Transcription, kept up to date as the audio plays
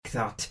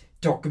that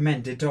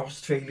documented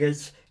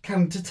Australia's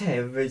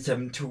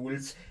counter-terrorism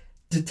tools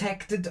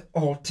detected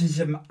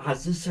autism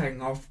as a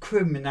sign of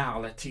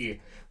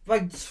criminality.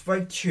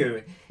 Right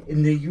here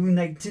in the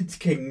United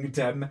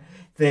Kingdom,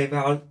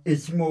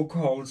 is more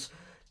calls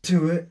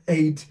to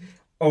aid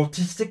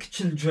autistic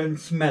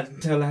children's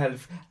mental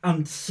health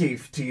and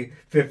safety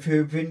for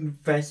further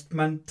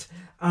investment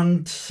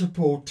and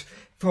support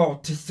for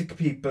autistic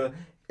people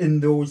in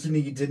those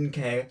needing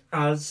care,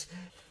 as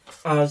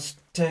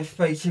death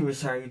by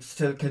suicide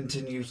still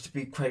continues to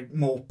be quite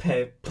more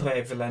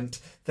prevalent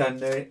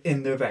than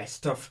in the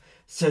rest of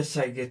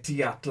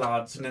society at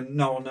large in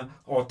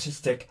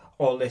non-autistic,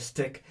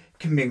 holistic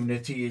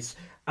communities,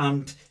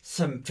 and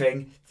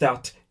something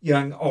that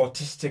young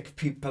autistic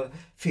people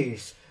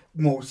face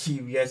more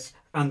serious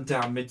and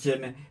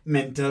damaging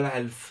mental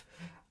health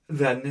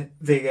than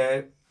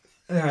their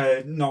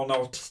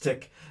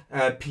non-autistic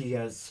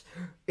peers.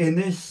 In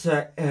this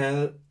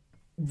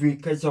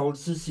week has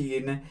also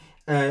seen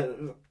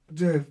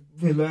the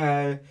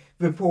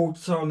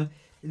reports on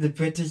the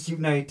British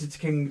United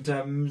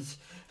Kingdom's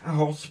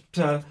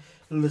hospital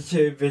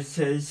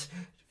services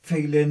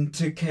failing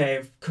to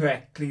care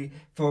correctly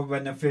for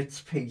one of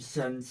its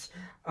patients,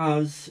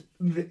 as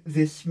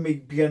this may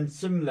be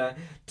unsimilar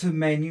to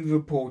many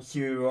reports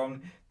here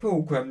on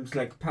programmes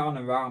like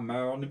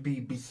Panorama on the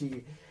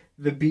BBC.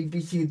 The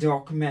BBC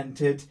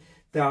documented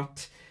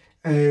that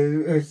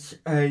a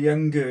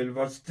young girl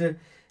was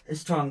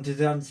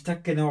stranded and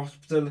stuck in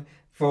hospital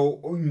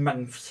for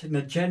months. In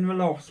a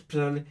general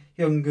hospital,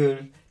 young girl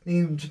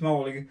named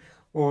Molly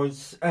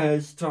was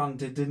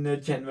stranded in a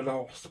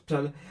general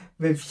hospital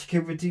with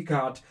security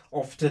guard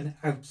often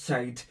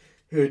outside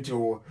her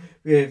door,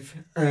 with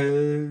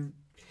the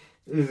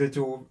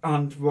door,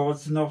 and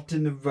was not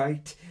in the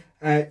right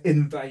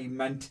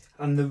environment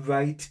and the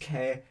right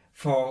care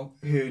for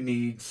her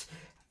needs.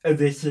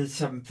 This is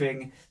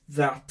something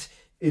that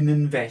in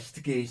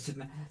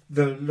investigation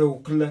the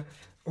local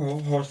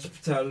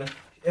hospital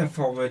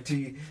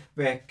authority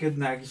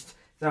recognised,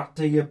 that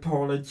they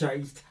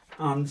apologised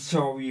and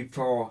sorry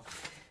for.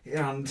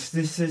 And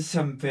this is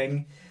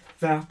something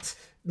that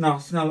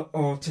National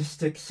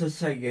Autistic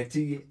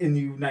Society in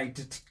the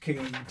United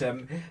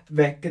Kingdom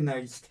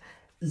recognised,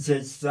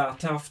 is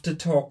that after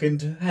talking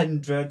to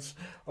hundreds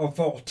of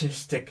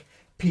autistic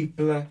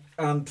people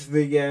and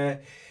the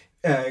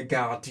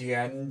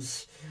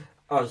guardians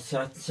as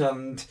such,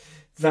 and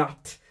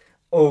that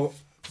for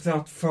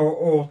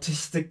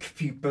autistic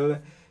people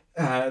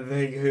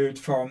they heard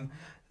from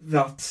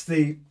that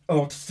the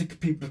autistic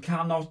people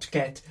cannot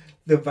get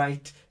the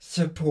right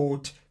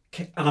support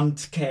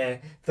and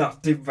care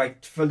that they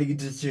rightfully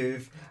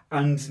deserve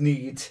and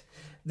need.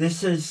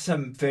 This is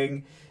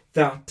something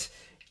that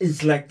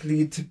is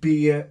likely to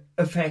be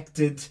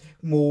affected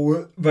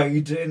more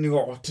wider in the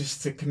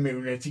autistic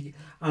community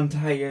and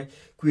higher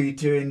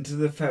greater into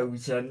the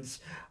thousands,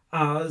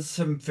 as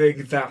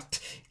something that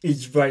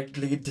is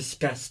widely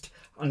discussed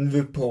and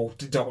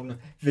reported on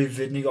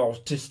within the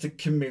autistic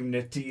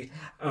community,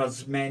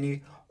 as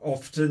many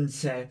often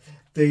say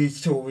the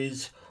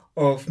stories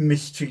of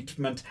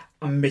mistreatment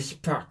and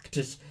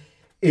mispractice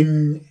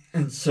in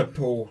and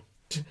support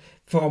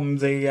from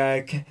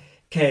the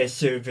care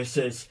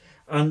services.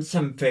 And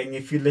something,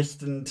 if you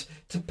listened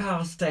to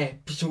past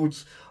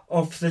episodes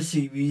of the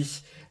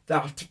series,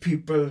 that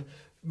people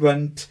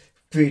want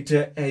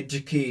greater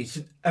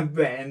education,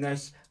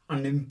 awareness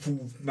and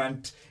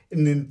improvement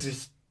in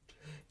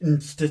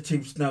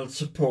institutional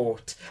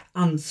support,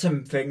 and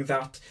something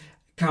that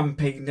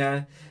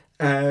campaigner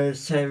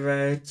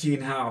Sarah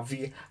Jean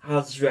Harvey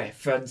has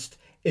referenced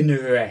in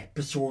her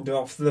episode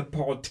of the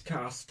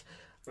podcast,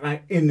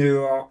 in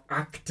her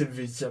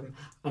activism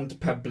and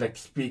public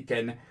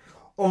speaking.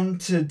 On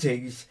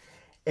today's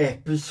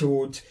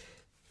episode,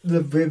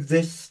 with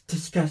this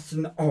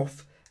discussion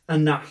of a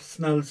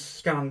national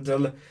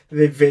scandal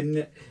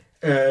within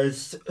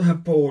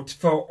support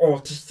for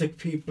autistic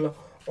people,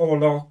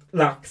 or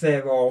lack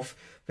thereof,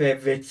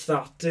 whether it's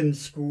that in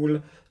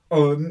school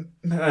or,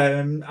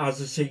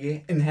 as I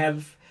say, in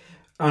health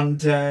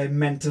and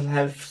mental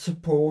health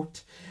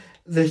support.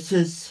 This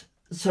is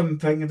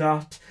something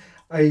that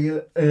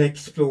I'll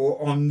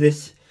explore on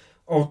this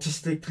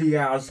Autistically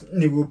As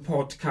new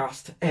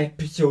podcast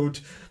episode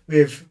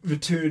with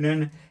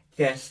returning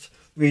guest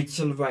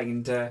Rachel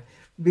Rinder.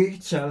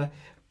 Rachel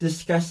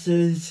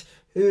discusses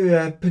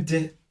her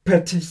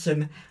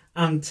petition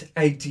and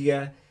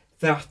idea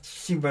that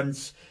she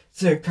wants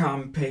to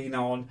campaign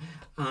on,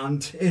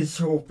 and is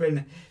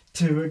hoping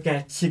to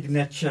get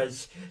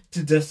signatures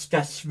to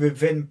discuss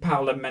within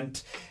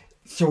Parliament.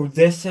 So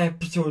this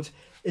episode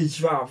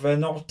is rather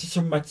not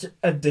so much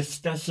a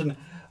discussion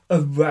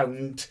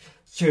around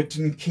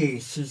certain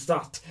cases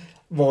that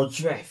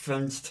was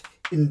referenced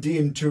in the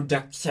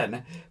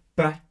introduction,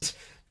 but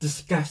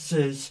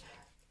discusses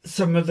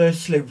some of the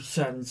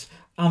solutions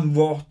and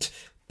what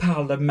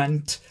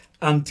Parliament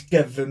and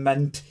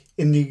government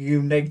in the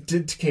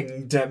United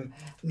Kingdom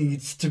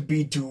needs to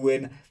be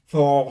doing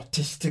for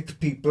autistic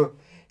people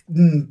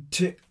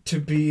to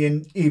be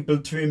able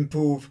to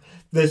improve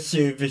the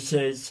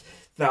services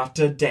that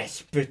are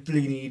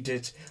desperately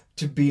needed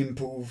to be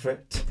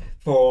improved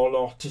for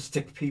all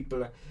autistic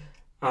people.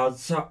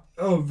 As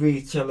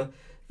Rachel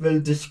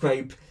will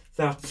describe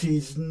that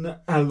she's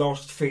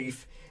lost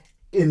faith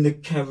in the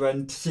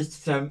current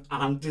system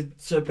and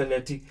its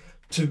ability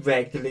to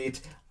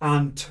regulate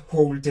and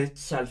hold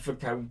itself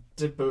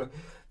accountable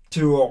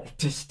to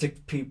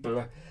autistic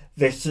people.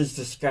 This is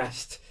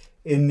discussed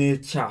in the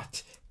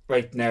chat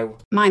right now.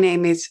 My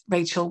name is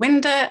Rachel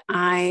Winder.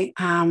 I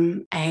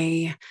am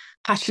a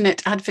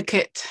passionate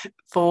advocate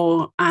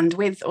for and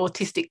with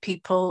autistic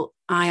people.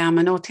 I am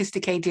an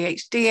autistic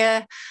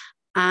ADHDer,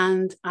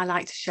 and I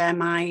like to share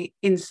my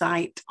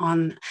insight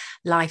on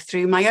life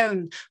through my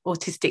own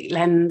autistic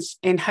lens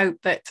in hope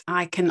that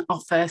I can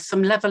offer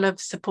some level of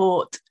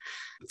support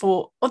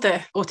for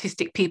other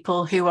autistic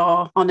people who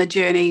are on a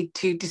journey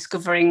to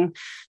discovering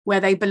where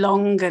they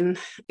belong and,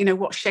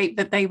 what shape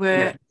that they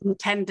were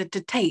intended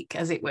to take,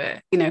 as it were,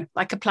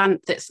 like a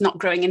plant that's not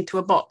growing into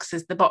a box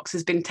as the box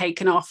has been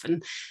taken off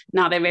and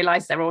now they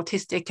realise they're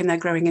autistic and they're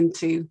growing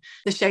into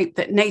the shape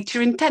that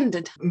nature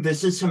intended.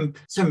 This is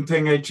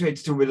something I try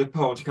to do with a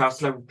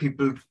podcast, allow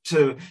people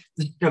to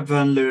discover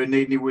and learn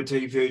a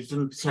neurodivergent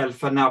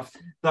themselves and have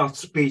that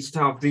space to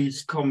have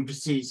these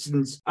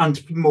conversations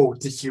and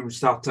promote issues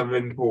that are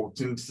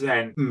important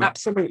then.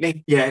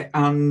 Absolutely. Yeah,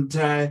 and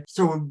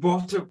so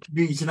what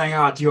reason I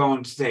had you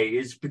on today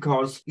is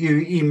because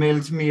you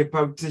emailed me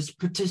about this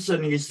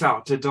petition you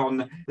started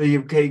on the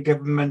UK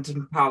Government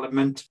and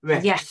Parliament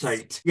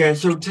website. Yeah,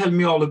 so tell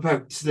me all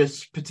about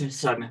this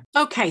petition.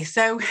 Okay,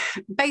 so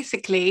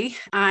basically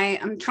I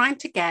am trying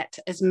to get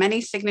as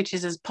many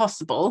signatures as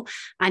possible.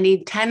 I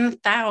need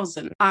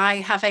 10,000. I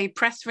have a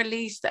press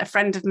release that a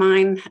friend of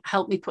mine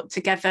helped me put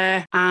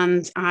together,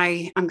 and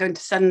I am going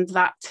to send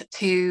that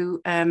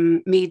to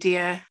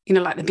media,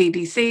 like the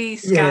BBC,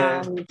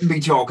 Sky.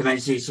 Media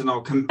organisation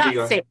or company.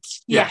 That's it.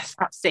 Yes,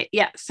 that's it.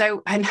 Yeah.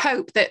 So, and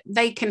hope that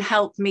they can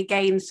help me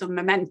gain some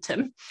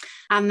momentum.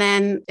 And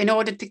then in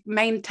order to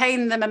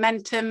maintain the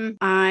momentum,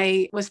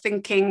 I was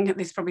thinking,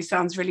 this probably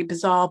sounds really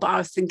bizarre, but I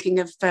was thinking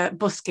of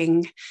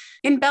busking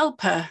in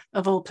Belper,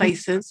 of all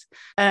places,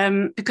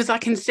 because I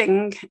can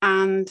sing.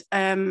 And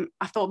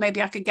I thought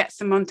maybe I could get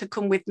someone to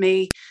come with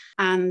me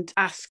and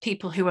ask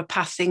people who are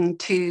passing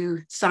to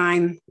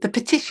sign the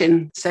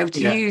petition. So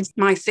to use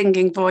my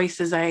singing voice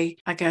as an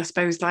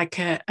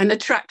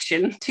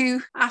attraction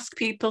to ask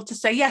people to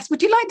say, yes,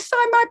 would you like to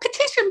sign my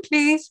petition,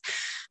 please?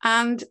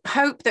 And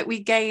hope that we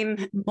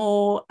gain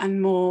more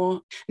and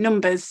more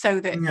numbers so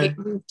that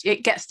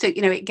it gets to,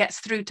 it gets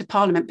through to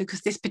Parliament,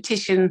 because this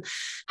petition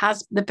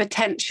has the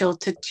potential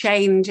to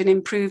change and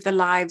improve the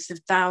lives of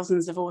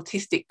thousands of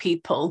autistic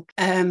people,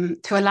 to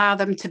allow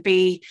them to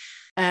be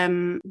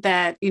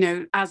their,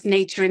 as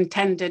nature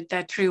intended,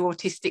 their true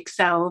autistic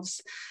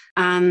selves,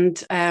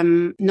 and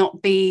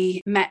not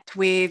be met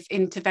with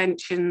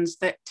interventions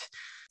that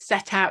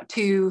set out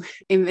to,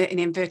 in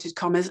inverted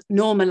commas,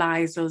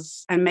 normalise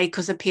us and make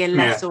us appear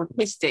less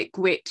autistic,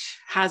 which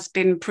has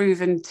been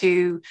proven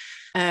to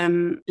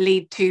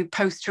lead to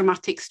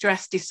post-traumatic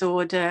stress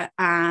disorder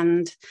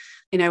and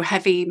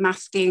heavy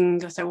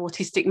masking, so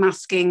autistic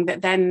masking,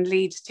 that then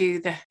leads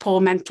to the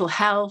poor mental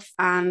health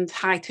and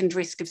heightened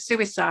risk of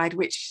suicide,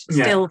 which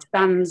still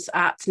stands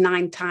at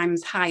 9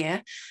 times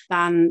higher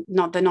than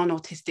the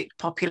non-autistic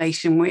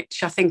population,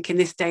 which I think in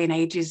this day and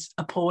age is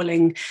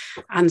appalling.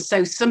 And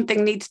so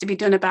something needs to be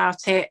done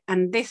about it.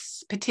 And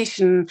this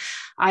petition,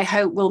 I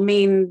hope, will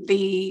mean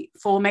the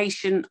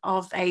formation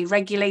of a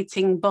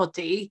regulating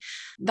body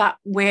that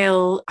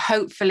will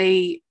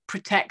hopefully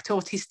protect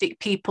autistic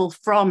people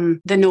from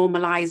the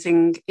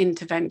normalising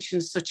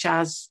interventions such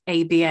as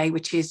ABA,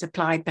 which is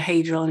applied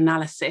behavioural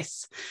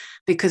analysis,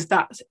 because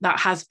that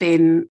has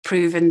been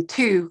proven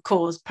to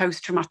cause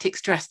post-traumatic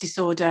stress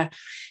disorder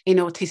in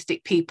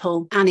autistic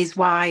people, and is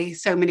why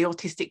so many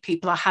autistic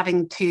people are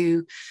having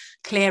to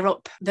clear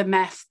up the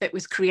mess that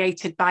was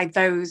created by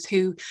those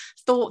who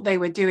thought they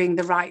were doing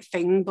the right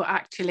thing, but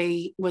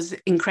actually was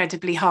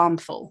incredibly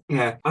harmful.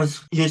 Yeah,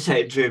 as you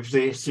said, with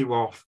the issue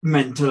of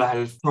mental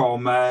health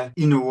trauma,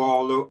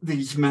 all of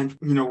these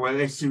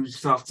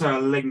issues that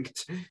are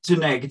linked to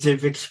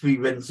negative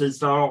experiences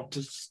that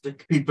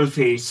autistic people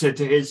face, it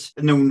is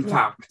a known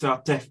fact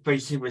that death by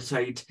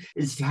suicide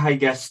is the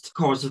highest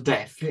cause of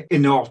death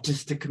in the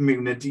autistic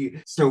community.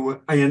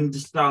 So I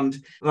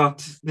understand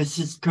that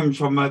this comes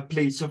from a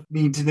place of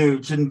needing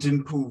urgent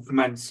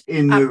improvements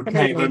in the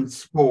care and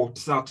support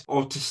that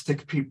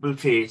autistic people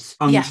face.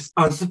 And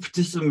as the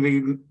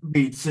petition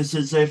reads, this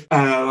is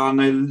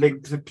and I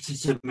link the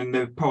petition in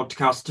the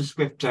podcast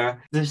descriptor,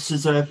 this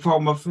is a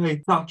form of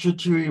a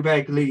statutory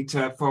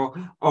regulator for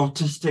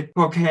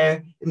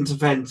care,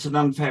 intervention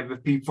and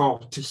therapy for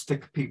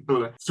autistic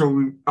people.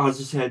 So as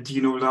I said,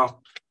 that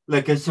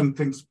like as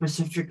something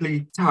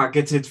specifically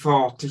targeted for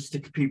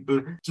autistic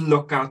people to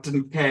look at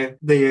and care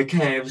their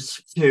care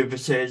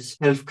services,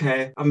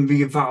 healthcare, and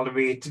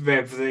reevaluate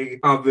whether they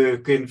are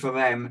working for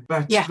them.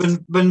 But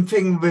one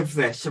thing with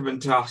this I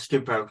want to ask you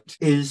about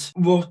is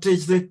what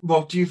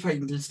do you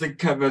find is the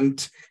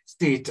current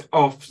state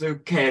of the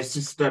care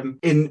system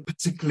in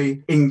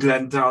particularly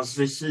England, as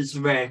this is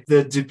where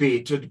the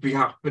debate would be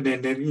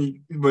happening,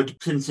 and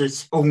since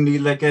it's only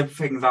like a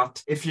thing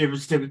that if you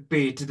was to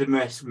debate in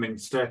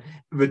Westminster,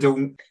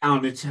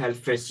 and its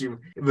health issue,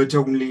 it would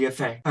only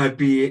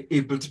be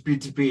able to be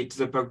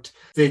debated about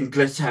the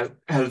English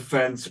health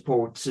and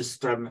support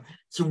system.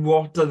 So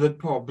what are the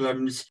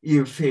problems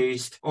you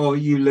faced or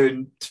you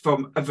learned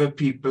from other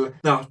people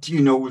that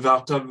you know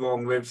that are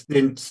wrong with the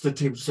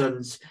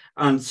institutions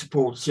and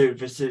support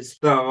services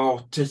that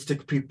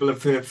autistic people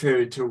have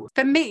referred to?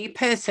 For me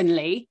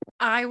personally,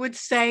 I would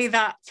say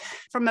that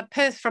from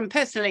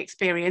personal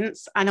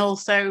experience and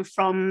also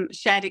from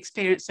shared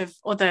experience of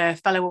other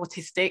fellow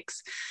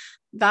autistics,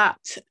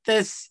 that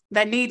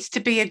there needs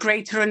to be a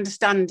greater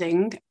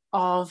understanding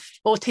of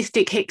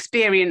autistic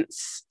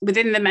experience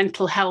within the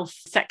mental health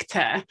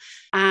sector.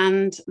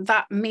 And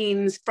that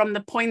means from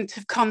the point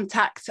of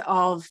contact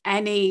of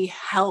any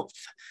health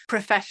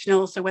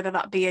professional, so whether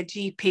that be a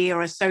GP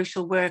or a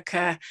social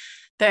worker,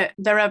 that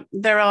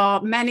there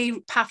are many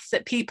paths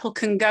that people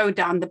can go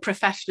down, the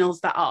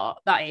professionals that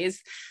is,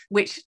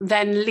 which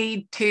then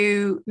lead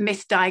to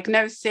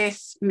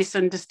misdiagnosis,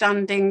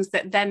 misunderstandings,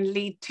 that then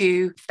lead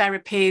to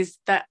therapies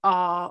that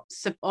are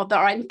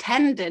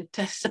intended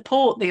to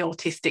support the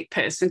autistic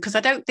person. Because I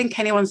don't think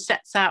anyone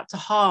sets out to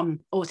harm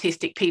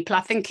autistic people.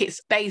 I think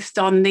it's based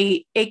on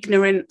the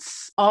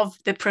ignorance of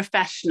the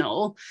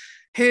professional,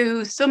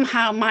 who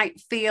somehow might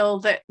feel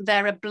that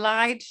they're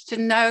obliged to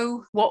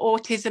know what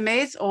autism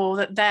is, or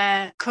that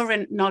their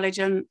current knowledge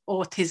on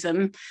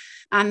autism.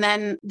 And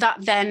then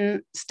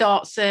that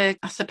starts I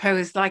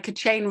suppose, like a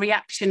chain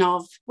reaction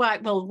of,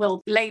 right, well,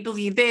 we'll label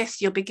you this,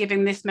 you'll be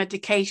given this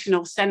medication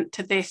or sent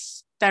to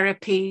this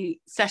therapy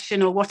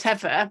session or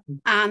whatever,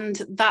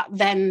 and that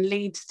then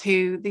leads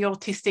to the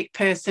autistic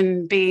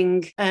person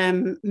being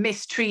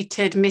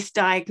mistreated,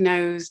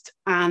 misdiagnosed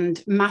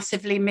and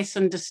massively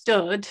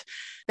misunderstood,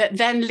 that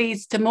then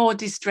leads to more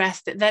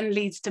distress, that then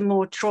leads to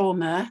more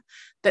trauma,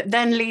 that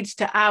then leads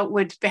to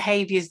outward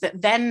behaviours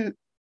that then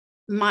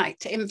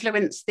might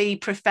influence the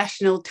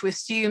professional to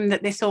assume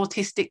that this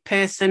autistic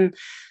person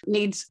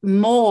needs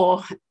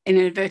more, in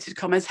inverted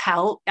commas,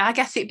 help. I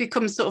guess it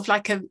becomes sort of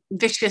like a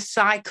vicious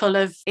cycle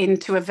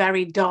into a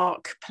very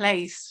dark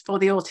place for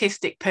the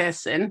autistic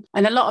person.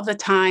 And a lot of the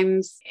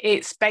times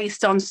it's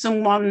based on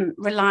someone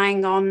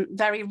relying on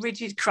very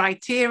rigid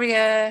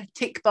criteria,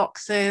 tick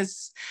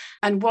boxes,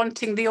 and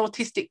wanting the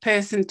autistic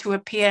person to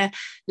appear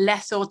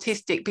less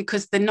autistic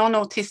because the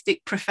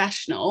non-autistic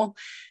professional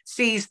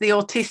sees the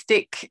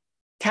autistic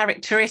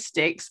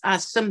characteristics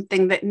as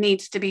something that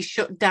needs to be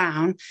shut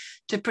down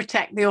to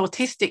protect the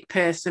autistic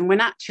person, when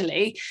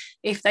actually,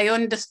 if they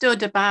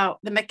understood about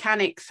the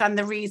mechanics and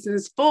the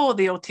reasons for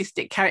the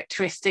autistic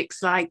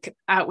characteristics, like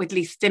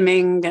outwardly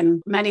stimming,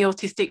 and many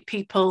autistic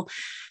people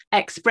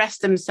express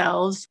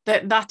themselves,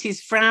 that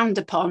is frowned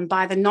upon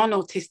by the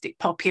non-autistic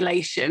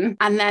population.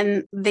 And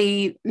then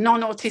the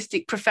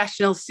non-autistic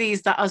professional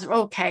sees that as,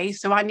 okay,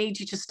 so I need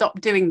you to stop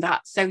doing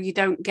that so you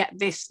don't get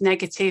this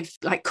negative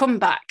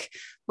comeback.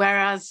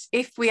 Whereas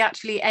if we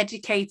actually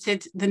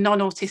educated the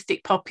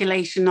non-autistic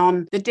population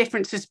on the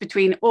differences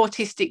between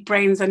autistic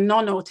brains and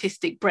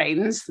non-autistic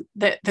brains,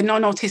 that the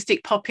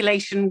non-autistic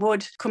population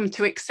would come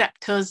to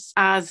accept us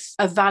as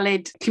a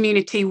valid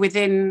community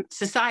within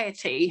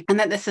society, and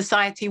that the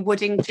society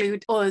would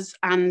include us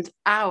and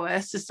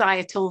our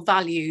societal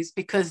values.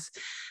 Because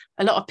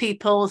a lot of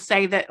people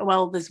say that,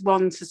 well, there's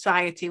one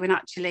society, when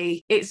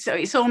actually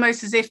it's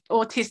almost as if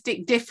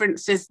autistic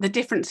differences, the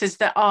differences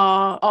that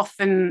are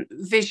often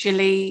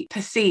visually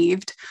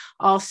perceived,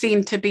 are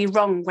seen to be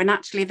wrong, when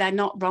actually they're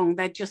not wrong,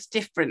 they're just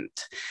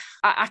different.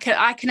 I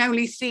can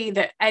only see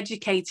that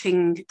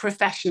educating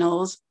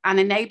professionals and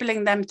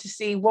enabling them to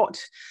see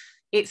what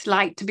it's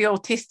like to be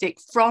autistic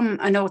from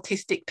an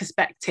autistic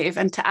perspective,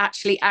 and to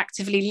actually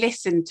actively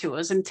listen to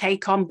us and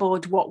take on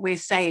board what we're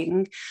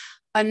saying,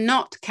 and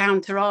not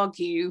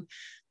counter-argue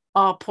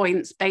our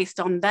points based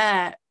on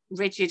their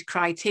rigid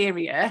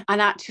criteria,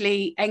 and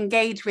actually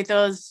engage with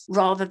us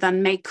rather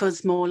than make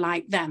us more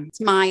like them.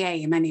 It's my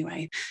aim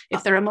anyway.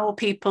 If there are more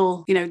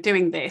people,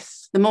 doing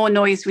this, the more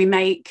noise we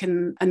make,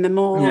 and the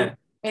more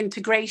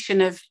integration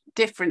of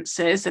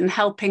differences, and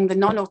helping the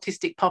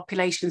non-autistic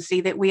population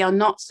see that we are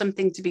not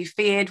something to be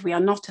feared, we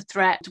are not a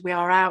threat, we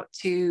are out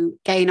to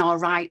gain our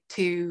right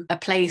to a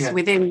place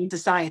within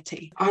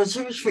society. As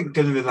I was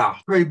thinking of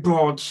that, very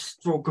broad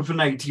stroke of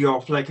an idea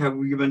of how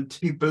we want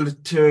people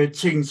to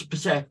change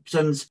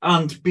perceptions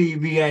and be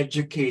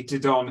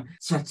re-educated on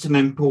such an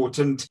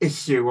important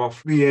issue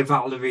of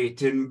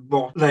re-evaluating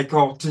what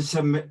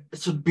autism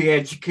should be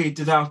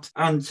educated at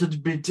and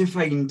should be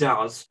defined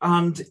as.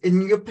 And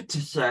in your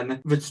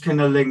petition, which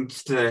kind of links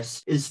to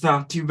this, is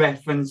that you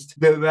referenced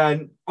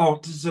the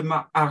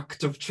Autism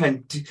Act of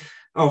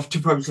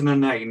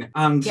 2009,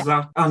 and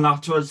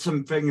that was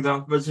something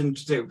that was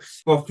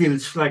introduced what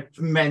feels like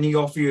many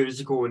of years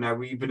ago now,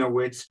 even though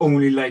it's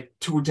only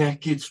 2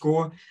 decades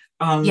ago.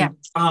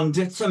 And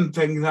it's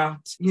something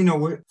that, you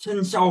know,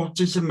 since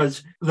autism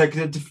is like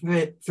the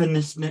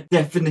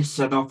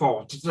definition of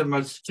autism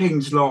has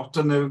changed a lot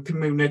in the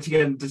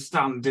community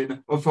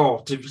understanding of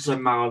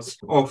autism as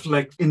of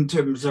like in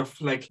terms of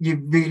like you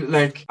be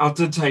like at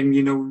the time,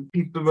 you know,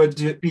 people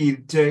would be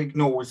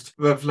diagnosed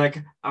with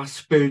like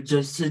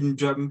Asperger's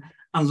syndrome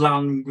and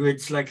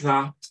language like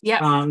that.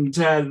 And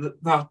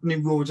that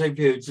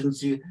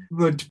neurodivergency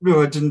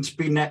wouldn't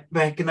be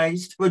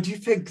recognised. Would you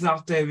think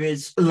that there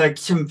is like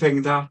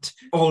something that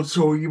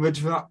also you would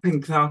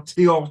think that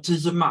the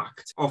Autism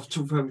Act of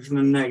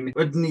 2009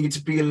 would need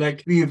to be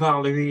like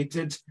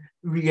reevaluated,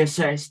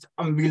 reassessed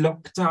and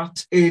relooked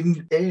at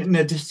in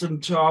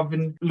addition to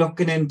having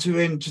looking into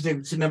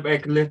introducing a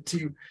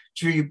regulatory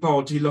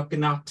body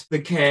looking at the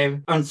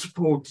care and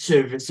support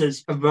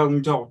services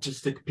around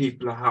autistic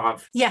people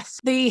have? Yes,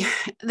 the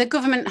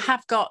government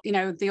have got, you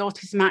know, the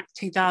Autism Act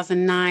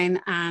 2009,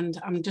 and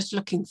I'm just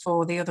looking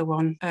for the other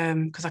one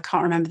because I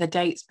can't remember the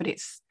dates, but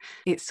it's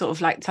sort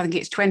of like, I think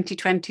it's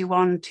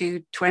 2021 to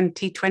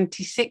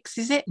 2026,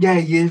 is it?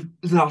 Yeah,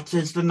 that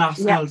is the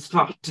national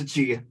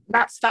strategy.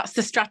 That's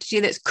the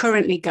strategy that's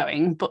currently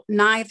going, but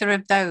neither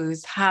of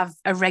those have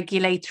a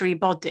regulatory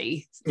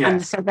body.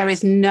 And so there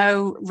is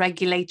no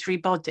regulatory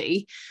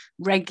body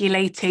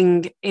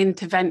regulating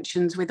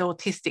interventions with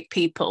autistic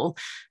people.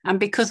 And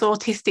because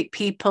autistic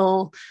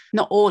people,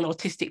 not all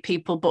autistic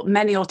people, but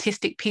many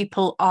autistic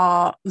people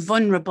are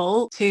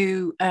vulnerable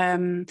to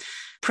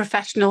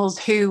professionals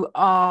who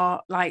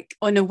are like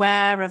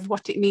unaware of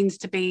what it means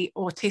to be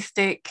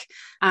autistic,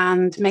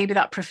 and maybe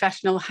that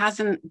professional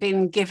hasn't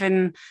been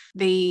given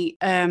the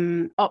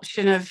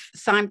option of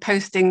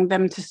signposting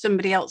them to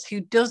somebody else who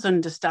does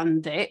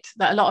understand it,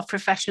 that a lot of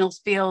professionals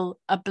feel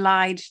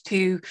obliged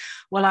to,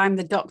 well, I'm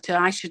the doctor,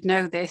 I should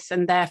know this,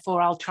 and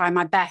therefore I'll try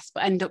my best,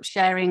 but end up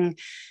sharing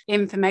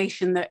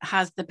information that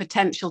has the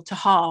potential to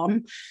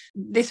harm.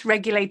 This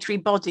regulatory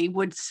body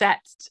would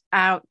set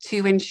out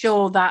to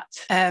ensure that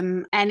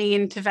any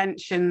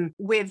intervention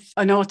with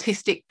an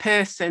autistic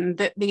person,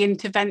 that the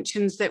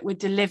interventions that were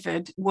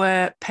delivered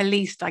were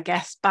policed, I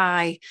guess,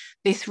 by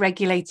this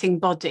regulating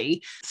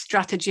body.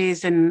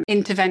 Strategies and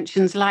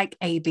interventions like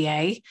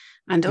ABA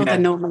and other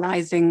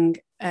normalising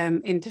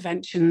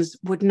interventions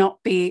would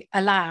not be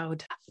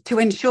allowed, to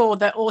ensure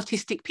that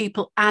autistic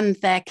people and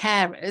their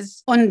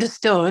carers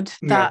understood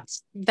that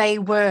they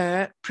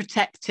were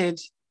protected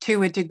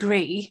to a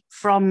degree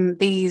from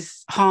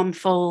these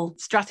harmful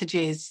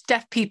strategies.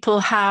 Deaf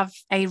people have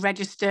a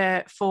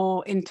register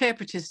for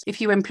interpreters. If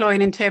you employ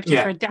an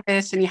interpreter for a deaf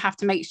person, you have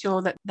to make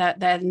sure that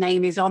their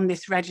name is on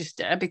this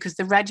register, because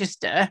the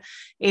register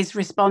is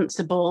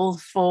responsible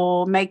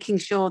for making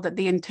sure that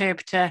the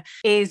interpreter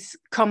is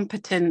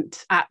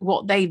competent at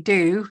what they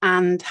do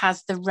and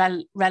has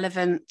the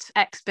relevant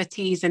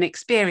expertise and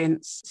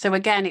experience. So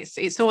again,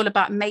 it's all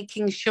about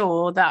making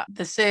sure that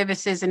the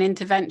services and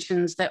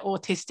interventions that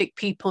autistic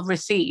people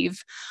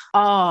receive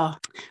are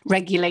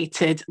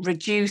regulated,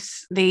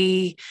 reduce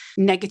the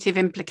negative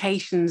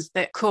implications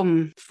that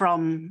come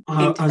from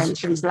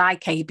interventions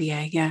like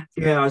ABA. Yeah,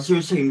 as you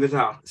were saying with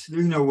that,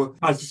 you know,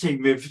 as you say,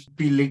 we've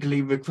be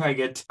legally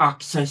required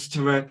access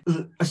to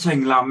a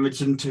sign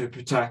language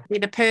interpreter.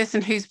 The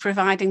person who's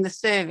providing the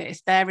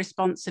service, their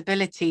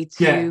responsibility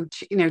to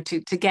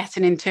to get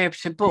an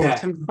interpreter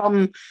booked, and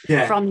from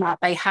that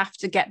they have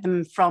to get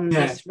them from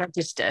this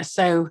register.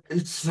 So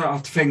it's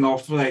that thing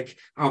of like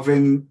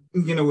having,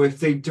 you know, if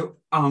they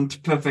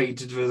aren't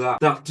provided with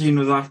that, you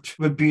know, that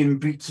would be in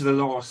breach of the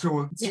law.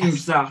 So it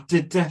seems that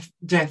it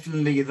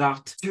definitely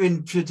that to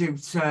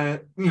introduce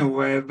a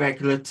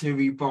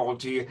regulatory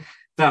body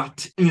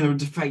that, you know,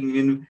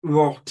 defining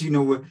what, you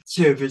know,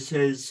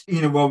 services,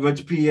 you know, what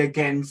would be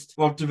against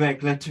what the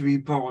regulatory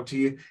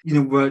body, you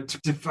know, would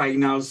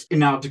define as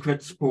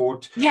inadequate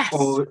support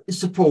or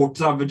support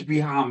that would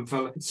be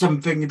harmful.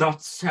 Something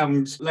that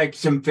sounds like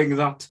something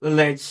that the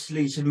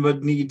legislation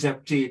would need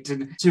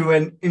updating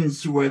to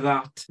ensure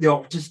that the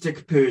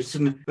autistic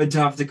person would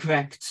have the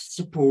correct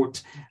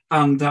support,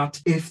 and that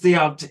if they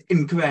had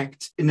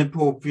incorrect,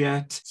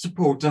 inappropriate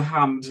support to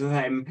hand to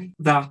them,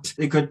 that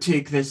they could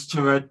take this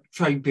to a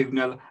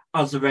tribunal,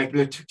 as a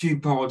regulatory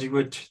body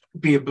would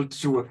be able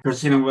to,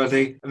 because, you know,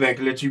 the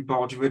regulatory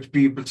body would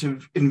be able to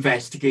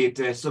investigate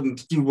this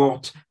and see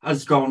what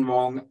has gone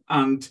wrong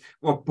and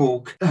what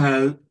broke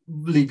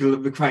legal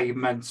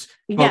requirements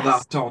for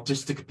that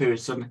autistic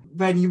person.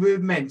 When you were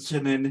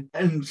mentioning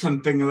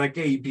something like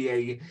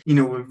ABA, you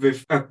know,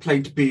 with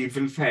applied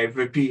behavioural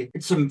therapy,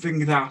 it's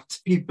something that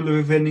people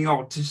within the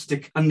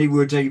autistic and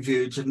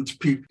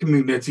neurodivergent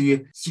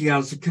community see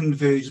as a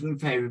conversion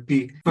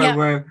therapy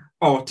for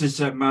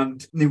autism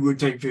and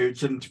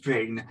neurodivergent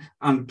brain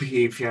and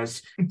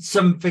behaviours. It's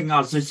something,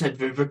 as I said,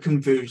 with a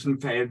conversion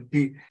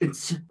therapy,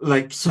 it's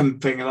like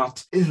something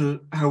that is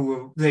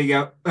how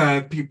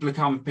the people are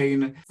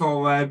campaigning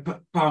for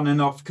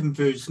banning off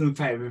conversion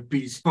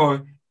therapies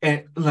for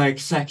like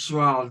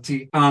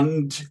sexuality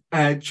and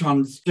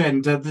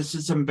transgender. This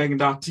is something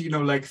that, you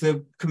know, like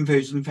the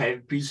conversion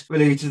therapies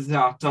related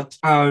to that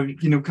are,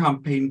 you know,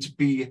 campaigned to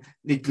be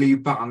legally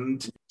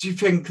banned. Do you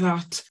think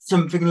that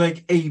something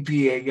like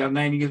ABA and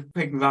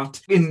anything that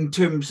in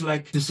terms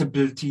like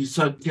disabilities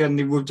such as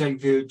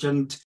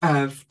neurodivergent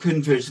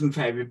conversion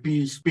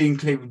therapies be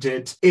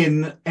included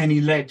in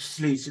any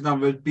legislation that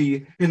would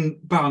be in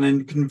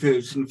banning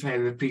conversion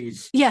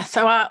therapies? Yeah,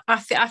 so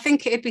I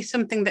think it'd be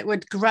something that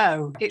would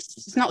grow.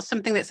 It's not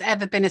something that's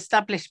ever been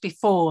established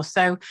before.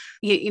 So,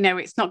 you know,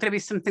 it's not going to be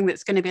something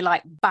that's going to be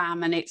like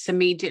bam and it's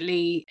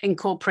immediately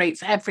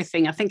incorporates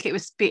everything. I think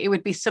it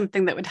would be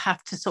something that would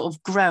have to sort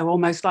of grow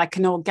almost like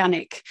an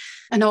organic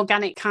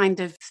kind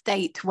of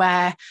state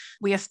where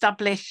we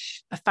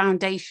establish a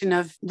foundation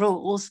of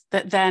rules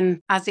that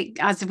then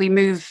as we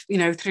move, you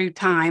know, through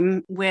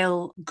time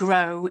will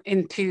grow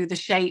into the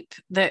shape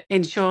that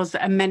ensures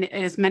that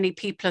as many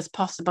people as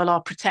possible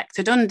are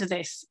protected under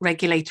this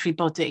regulatory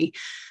body.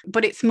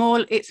 But it's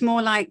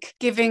more like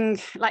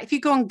giving, like if you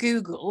go on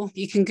Google,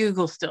 you can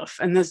Google stuff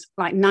and there's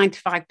like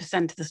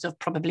 95% of the stuff,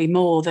 probably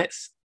more,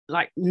 that's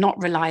like not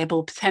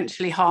reliable,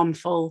 potentially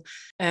harmful,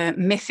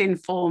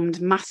 misinformed,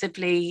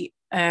 massively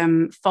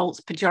false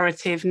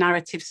pejorative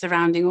narrative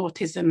surrounding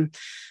autism.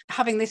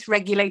 Having this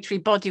regulatory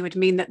body would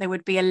mean that there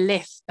would be a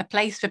list, a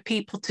place for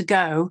people to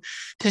go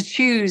to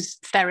choose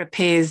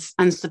therapies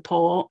and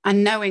support,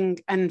 and knowing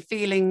and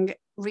feeling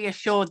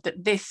reassured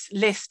that this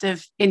list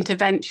of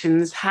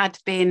interventions had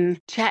been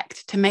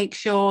checked to make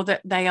sure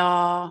that they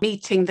are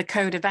meeting the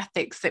code of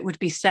ethics that would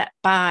be set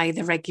by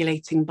the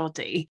regulating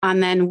body.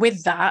 And then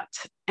with that,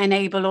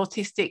 enable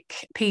autistic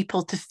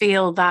people to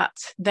feel that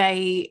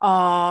they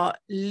are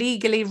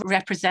legally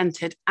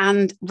represented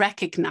and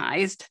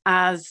recognised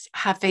as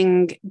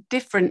having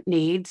different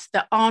needs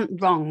that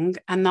aren't wrong,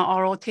 and that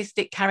our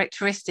autistic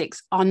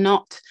characteristics are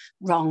not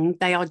wrong,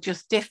 they are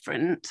just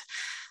different.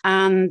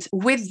 And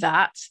with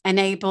that,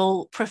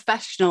 enable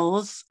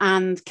professionals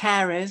and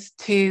carers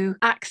to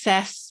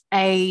access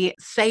a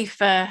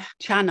safer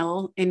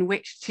channel in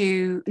which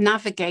to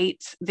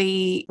navigate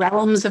the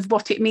realms of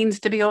what it means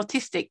to be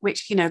autistic,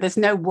 which, you know, there's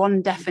no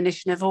one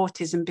definition of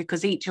autism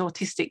because each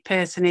autistic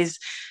person is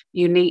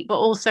unique. But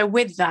also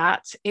with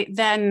that, it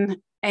then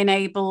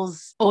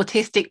enables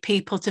autistic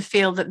people to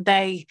feel that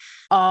they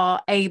are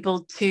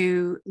able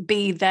to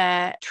be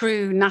their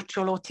true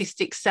natural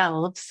autistic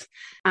selves,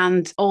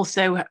 and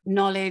also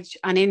knowledge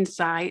and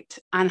insight,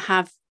 and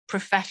have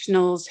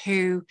professionals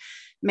who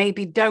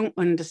maybe don't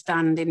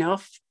understand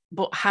enough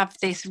but have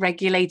this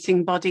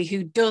regulating body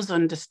who does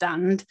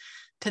understand,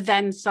 to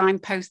then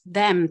signpost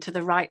them to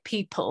the right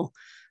people,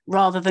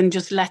 rather than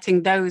just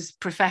letting those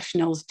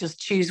professionals just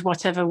choose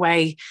whatever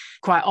way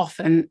quite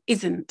often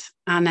isn't,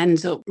 and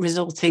ends up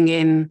resulting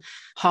in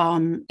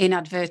harm,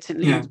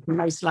 inadvertently,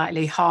 most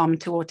likely harm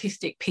to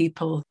autistic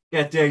people.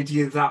 Yeah, the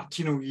idea that,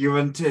 you know, you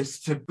want us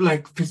to,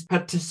 like, this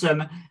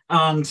petition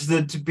and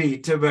the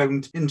debate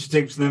around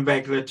introducing a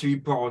regulatory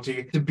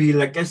body to be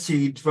like a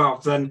seed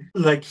rather than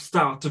like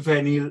start of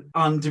any,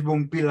 and it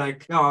won't be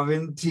like, oh,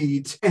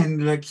 indeed,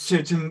 and like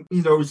certain,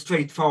 you know,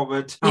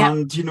 straightforward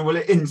and, you know,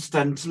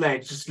 instant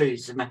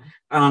legislation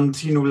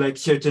and, you know, like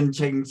certain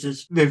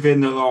changes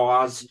within the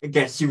law, as I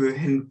guess you were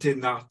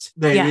hinting at.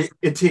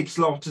 It takes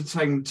a lot of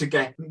time to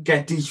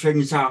get these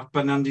things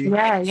happen, and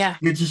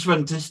you just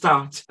want to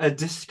start a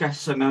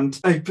discussion. And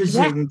I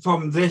presume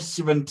from this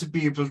you want to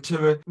be able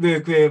to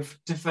work with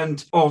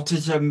different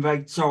autism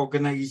rights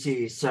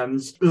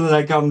organisations,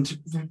 like, and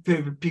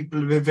for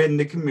people within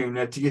the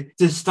community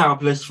to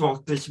establish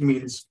what this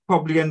means.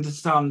 Probably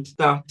understand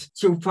that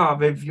so far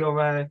with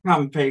your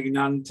campaign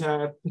and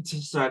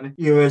petition,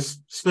 you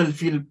still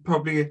feel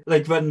probably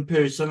like one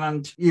person,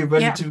 and you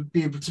want to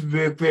be able to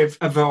work with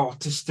other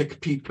autistic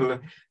people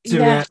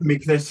to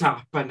make this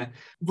happen.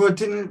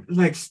 Wouldn't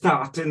like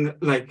starting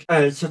like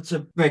such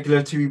a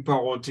regulatory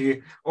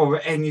body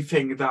or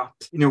anything that,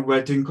 you know,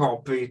 would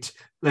incorporate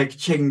like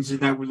changing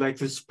how like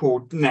the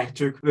support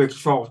network works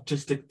for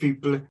autistic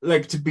people,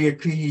 like to be a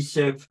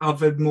cohesive,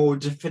 have a more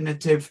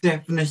definitive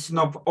definition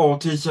of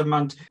autism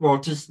and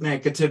what is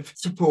negative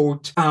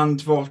support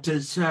and what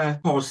is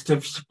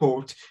positive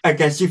support. I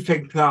guess you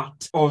think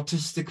that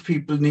autistic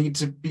people need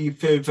to be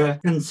further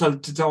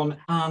consulted on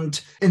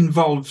and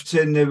involved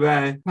in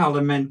the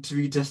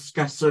parliamentary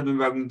discussion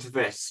around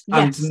this,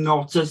 and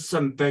not just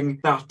something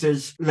that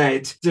is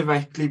led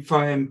directly for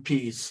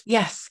MPs.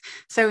 Yes,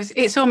 so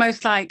it's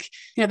almost like,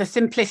 you know, the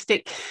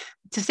simplistic,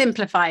 to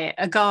simplify it,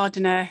 a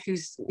gardener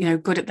who's, you know,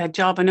 good at their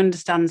job and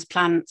understands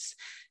plants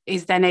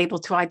is then able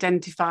to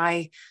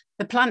identify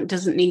the plant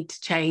doesn't need to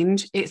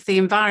change, it's the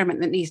environment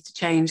that needs to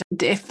change.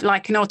 If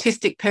like an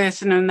autistic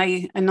person and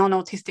a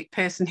non-autistic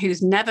person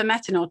who's never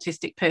met an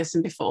autistic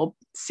person before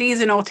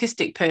sees an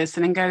autistic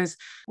person and goes,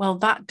 well,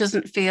 that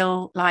doesn't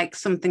feel like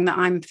something that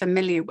I'm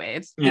familiar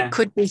with. It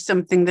could be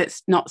something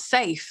that's not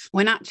safe,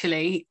 when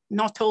actually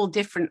not all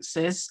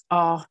differences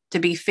are to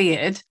be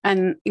feared.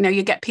 And, you know,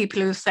 you get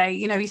people who say,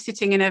 you know, if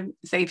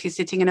you're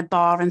sitting in a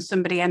bar and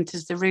somebody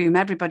enters the room,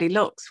 everybody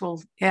looks.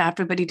 Well, yeah,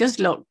 everybody does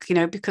look, you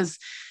know, because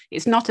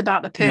It's not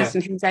about the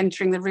person who's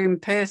entering the room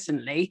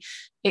personally.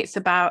 It's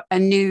about a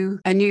new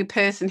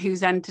person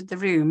who's entered the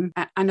room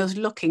and us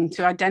looking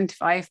to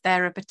identify if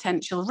they're a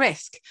potential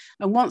risk.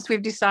 And once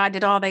we've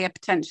decided, are they a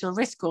potential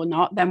risk or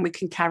not, then we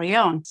can carry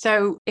on.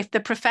 So if the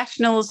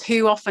professionals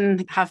who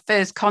often have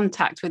first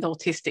contact with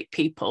autistic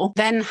people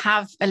then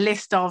have a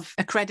list of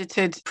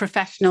accredited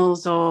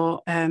professionals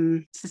or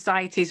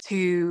societies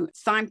to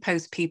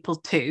signpost people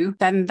to,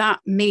 then that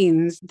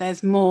means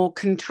there's more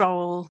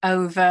control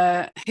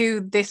over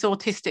who this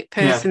autistic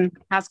person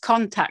has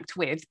contact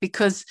with.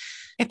 Because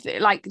if,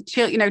 like,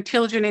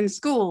 children in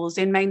schools,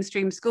 in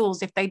mainstream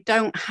schools, if they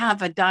don't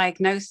have a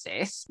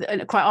diagnosis,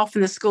 quite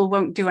often the school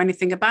won't do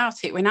anything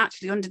about it, when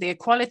actually under the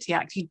Equality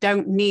Act, you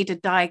don't need a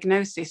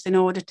diagnosis in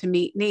order to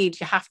meet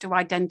needs. You have to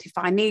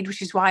identify need,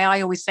 which is why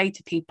I always say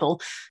to people,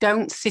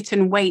 don't sit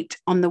and wait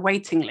on the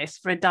waiting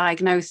list for a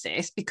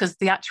diagnosis, because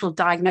the actual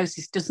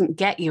diagnosis doesn't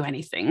get you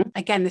anything.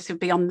 Again, this would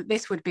be on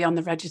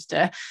the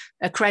register: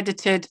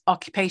 accredited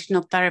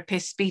occupational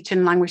therapist, speech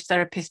and language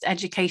therapist,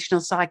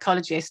 educational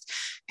psychologist,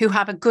 who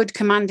have a good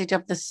command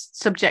of the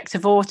subject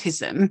of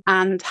autism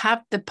and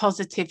have the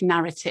positive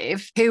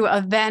narrative, who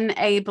are then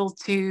able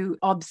to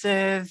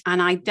observe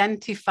and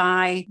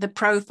identify the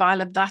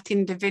profile of that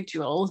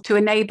individual to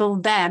enable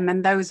them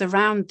and those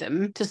around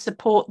them to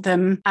support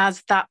them,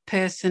 as that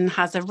person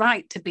has a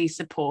right to be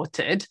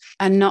supported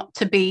and not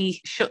to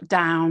be shut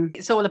down.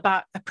 It's all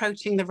about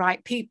approaching the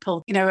right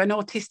people. An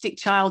autistic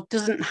child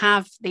doesn't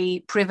have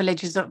the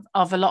privileges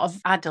of a lot of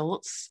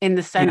adults, in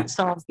the sense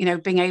of,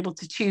 being able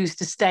to choose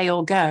to stay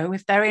or go.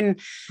 If they're in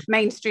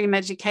mainstream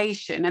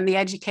education and the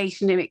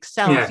education in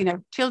itself,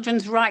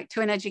 children's right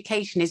to an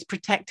education is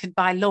protected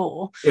by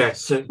law.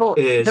 Yes, but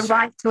the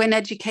right to an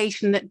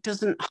education that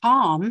doesn't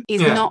harm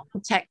is not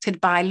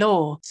protected by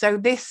law.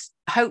 So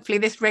hopefully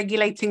this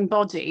regulating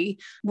body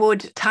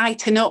would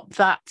tighten up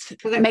that,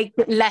 make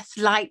it less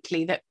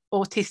likely that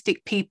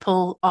autistic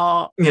people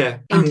are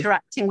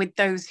interacting with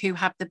those who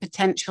have the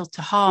potential to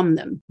harm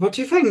them. What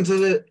do you think are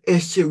the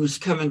issues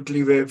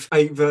currently with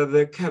either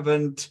the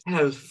current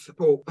health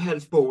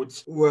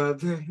boards or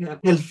the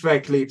health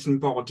regulating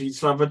bodies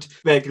that would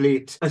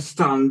regulate a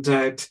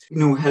standard,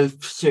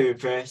 health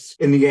service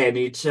in the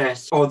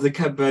NHS, or the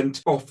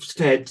current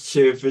Ofsted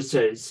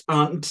services?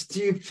 And do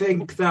you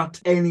think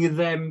that any of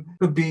them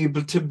could be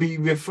able to be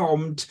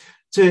reformed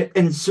to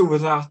ensure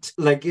that,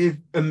 like, if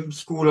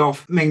School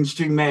of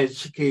Mainstream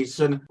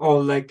Education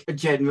or like a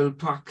general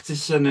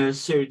practitioner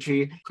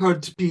surgery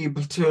could be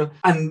able to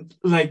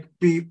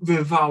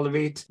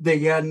evaluate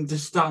the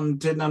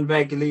understanding and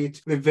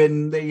regulate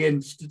within the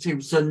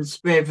institutions,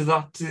 whether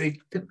that they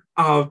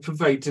are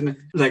providing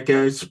like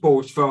a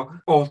support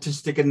for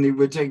autistic and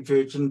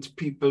neurodivergent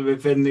people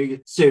within the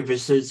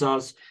services,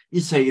 as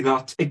you say,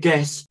 that I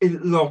guess a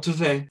lot of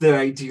the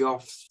idea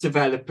of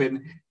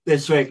developing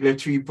this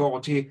regulatory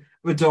body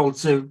would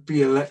also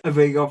be a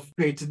way of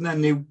creating a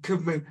new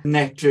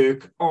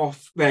network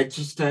of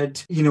registered,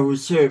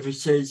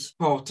 services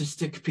for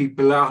autistic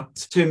people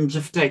at terms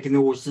of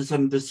diagnosis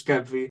and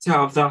discovery, to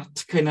have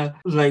that kind of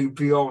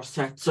library or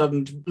sets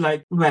and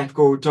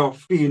record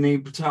of being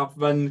able to have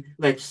one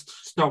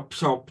stop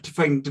shop to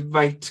find the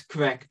right,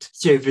 correct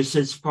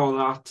services for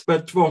that.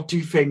 But what do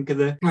you think of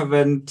the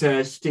current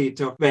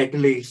state of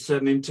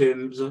regulation in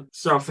terms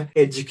of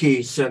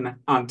education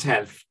and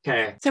health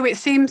care? So it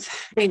seems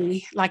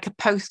really like a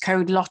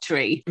postcode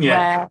lottery,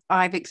 where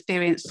I've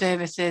experienced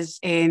services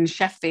in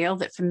Sheffield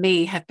that for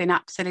me have been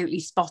absolutely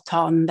spot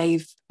on.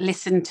 They've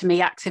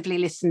actively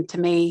listened to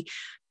me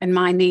and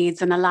my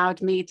needs, and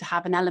allowed me to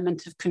have an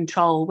element of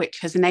control, which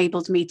has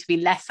enabled me to be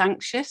less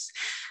anxious,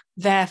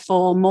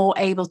 therefore more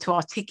able to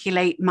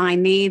articulate my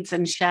needs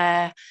and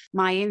share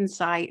my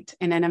insight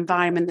in an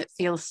environment that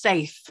feels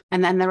safe.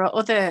 And then there are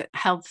other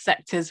health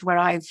sectors where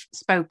I've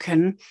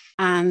spoken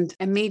and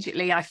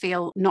immediately I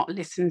feel not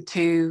listened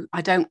to.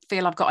 I don't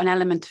feel I've got an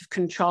element of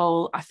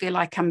control. I feel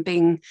like I'm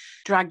being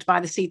dragged by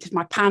the seat of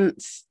my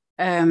pants.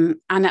 And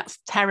that's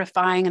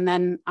terrifying. And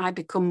then I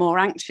become more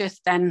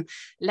anxious, then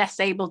less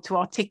able to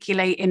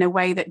articulate in a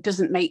way that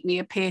doesn't make me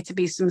appear to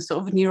be some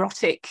sort of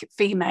neurotic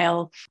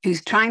female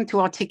who's trying to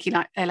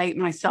articulate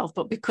myself.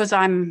 But because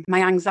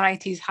my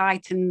anxiety is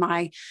heightened,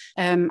 my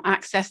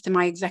access to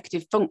my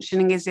executive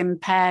functioning is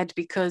impaired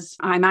because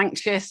I'm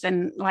anxious.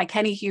 And like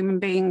any human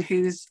being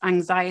whose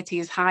anxiety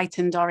is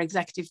heightened, our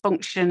executive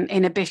function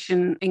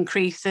inhibition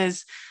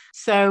increases.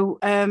 So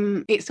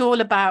it's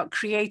all about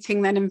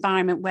creating an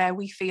environment where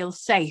we feel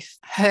safe,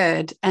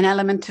 heard, an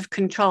element of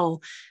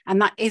control.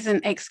 And that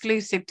isn't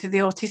exclusive to the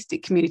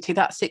autistic community.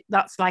 That's it.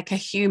 That's like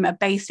a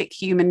basic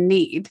human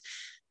need,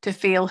 to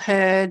feel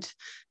heard,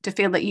 to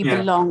feel that you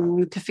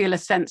belong, to feel a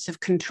sense of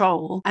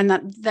control. And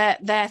that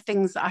they're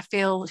things that I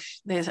feel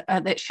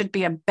that should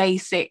be a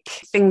basic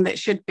thing that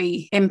should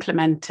be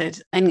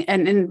implemented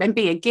and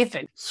be a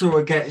given. So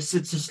I guess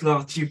it's just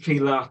that you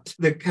feel that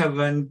the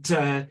current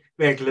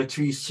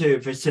regulatory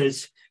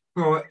services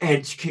for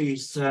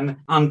education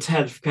and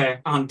healthcare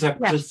and up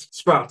Yeah. to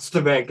scratch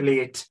to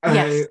regulate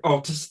Yes.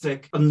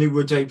 autistic and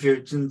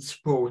neurodivergent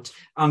support.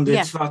 And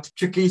Yeah. it's that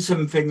tricky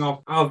something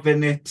of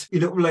having it,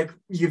 like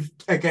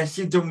I guess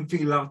you don't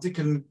feel that it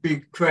can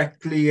be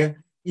correctly,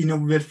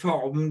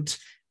 reformed,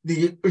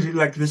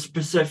 the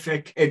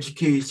specific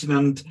education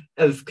and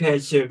healthcare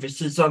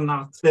services, and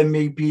that there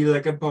may be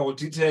like a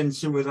body to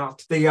ensure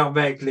that they are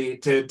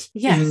regulated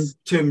in Yes.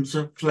 terms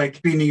of like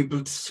being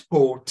able to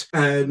support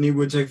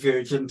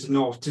neurodivergent and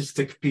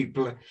autistic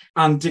people.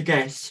 And I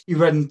guess you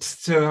want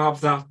to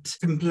have that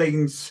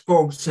complaints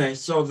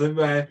process, or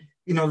the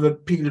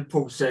appeal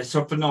process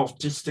of an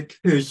autistic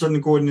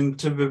person going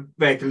into the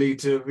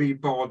regulatory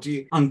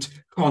body and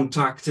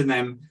contacting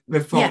them,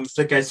 reforms,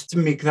 Yes. I guess, to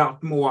make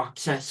that more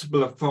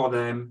accessible for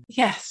them.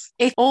 Yes.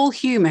 If all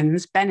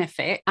humans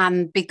benefit,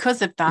 and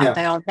because of that, Yeah.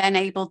 they are then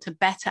able to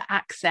better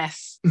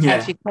access Yeah.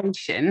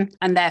 education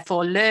and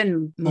therefore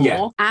learn more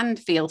Yeah. and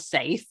feel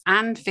safe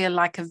and feel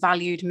like a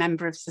valued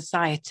member of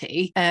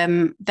society,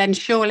 then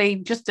surely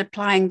just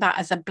applying that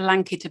as a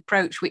blanket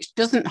approach, which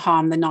doesn't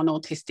harm the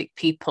non-autistic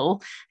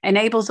people,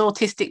 enables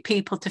autistic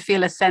people to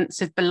feel a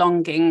sense of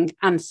belonging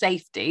and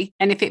safety.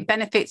 And if it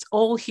benefits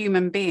all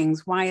human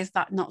beings, why is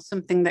that not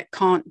something that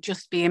can't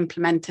just be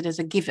implemented as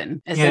a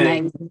given, as an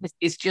aim?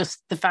 It's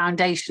just the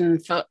foundation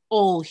for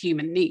all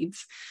human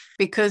needs.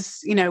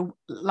 Because,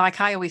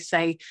 like I always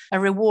say, a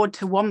reward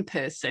to one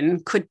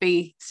person could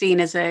be seen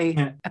as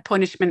a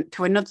punishment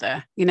to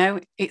another.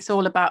 It's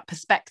all about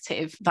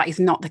perspective. That is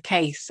not the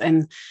case.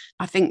 And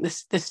I think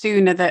the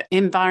sooner that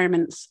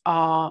environments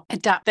are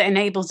adapt that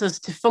enables us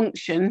to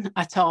function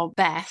at our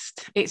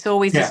best, it's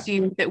always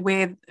assumed that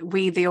we,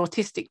 the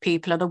autistic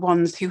people, are the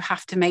ones who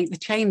have to make the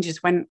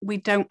changes, when we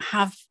don't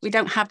have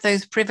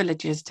those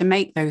privileges to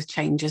make those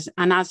changes.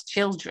 And as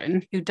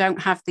children who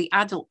don't have the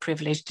adult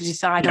privilege to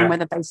decide on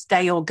whether they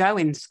stay or go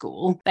in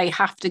school, they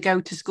have to go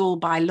to school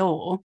by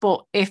law.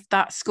 But if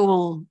that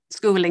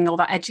schooling or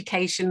that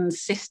education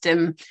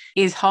system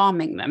is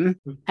harming them,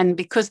 and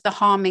because the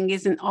harming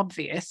isn't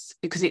obvious,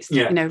 because it's we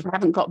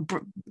haven't got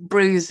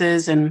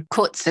bruises and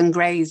cuts and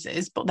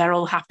grazes, but they're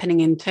all happening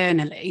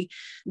internally,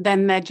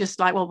 then they're just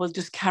like, well, we'll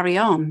just carry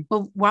on.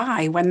 Well,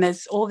 why? When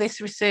there's all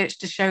this research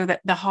to show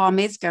that the harm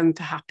is going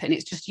to happen,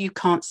 it's just you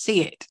can't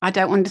see it. I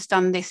don't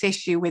understand this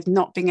issue with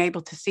not being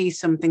able to see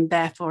something,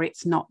 therefore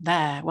it's not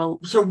there. Well,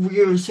 so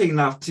you were saying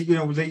that,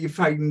 that you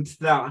find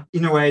that,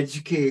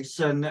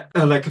 education,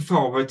 like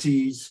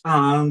authorities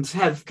and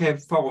healthcare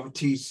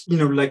authorities,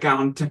 like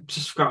aren't up to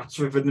scratch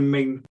within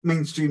the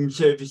mainstream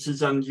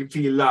services, and you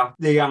feel that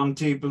they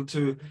aren't able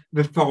to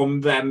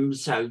reform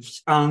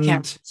themselves.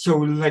 And so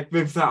like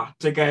with that,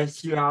 I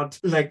guess you had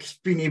like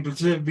been able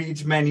to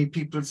read many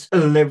people's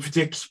lived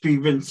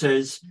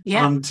experiences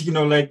and,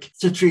 like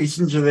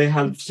situations of their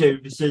health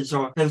services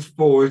or health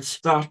boards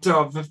that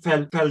have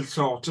fell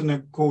short. And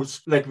of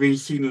course, like we've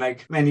seen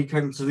like many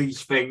kinds of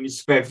these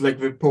things they've like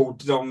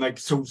reported on like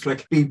shows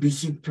like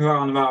BBC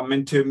Panorama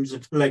in terms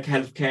of like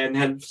healthcare and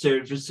health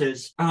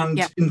services. And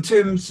in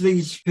terms of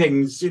these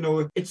things,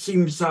 it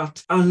seems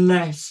that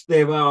unless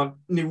there are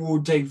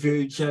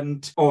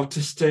neurodivergent,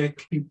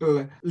 autistic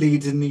people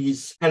leading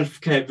these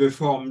healthcare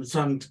reforms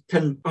and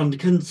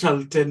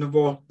consulting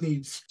what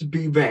needs to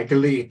be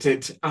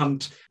regulated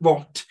and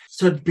what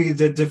should be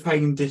the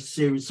defined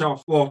issues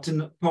of what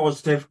a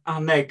positive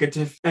and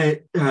negative,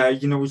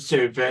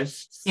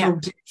 service. So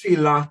do you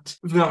feel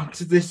that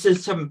this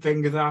is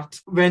something that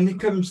when it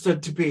comes to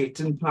debate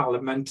in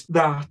Parliament,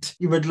 that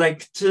you would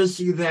like to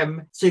see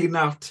them saying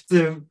that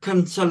the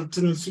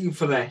consultancy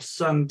for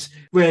this and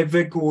wherever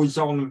it goes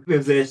on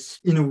with this,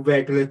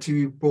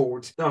 regulatory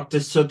board, that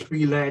this should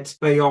be led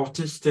by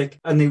autistic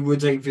and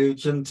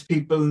neurodivergent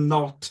people,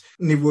 not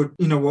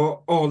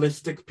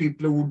holistic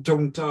people who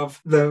don't have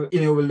the,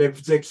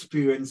 lived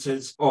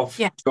experiences of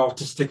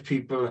autistic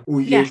people who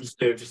use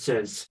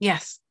services.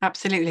 Yes,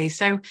 absolutely.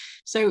 So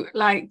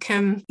like,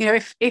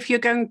 if you're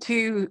going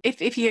to,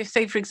 if you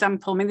say, for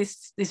example, I mean,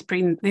 this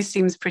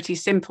seems pretty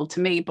simple to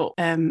me, but,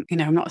 I'm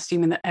not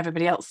assuming that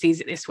everybody else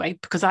sees it this way,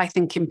 because I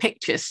think in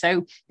pictures.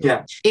 So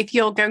if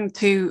you're going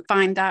to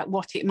find out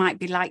what it might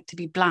be like to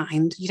be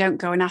blind, you don't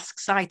go and ask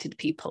sighted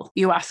people.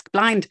 You ask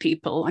blind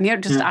people, and you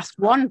don't just ask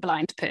one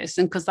blind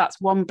person, because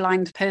that's one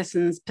blind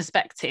person's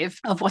perspective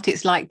of what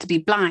it's like to be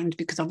blind,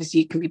 because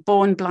obviously you can be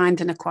born blind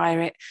and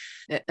acquire it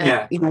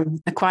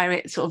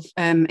sort of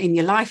in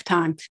your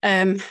lifetime.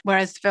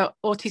 Whereas for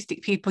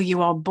autistic people,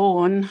 you are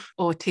born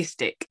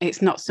autistic.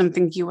 It's not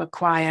something you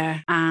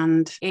acquire,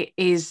 and it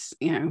is,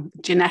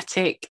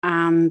 genetic,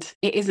 and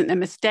it isn't a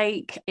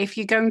mistake. If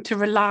you're going to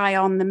rely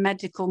on the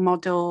medical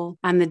model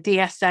and the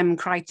DSM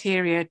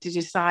criteria to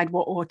decide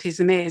what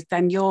autism is,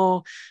 then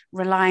you're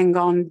relying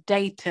on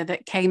data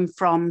that came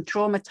from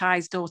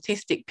traumatized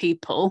autistic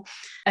people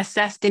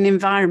assessed in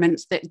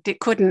environments that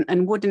couldn't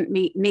and wouldn't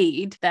meet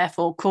need,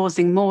 therefore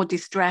causing more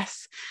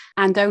distress,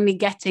 and only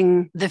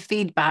getting the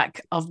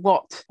feedback of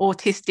what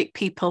autistic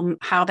people,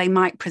 how they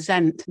might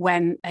present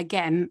when,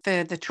 again,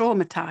 further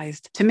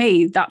traumatized. To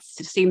me, that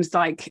seems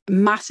like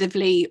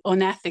massively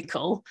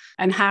unethical.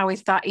 And how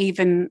is that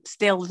even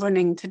still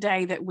running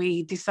today, that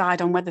we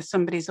decide on whether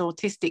somebody's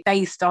autistic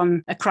based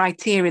on a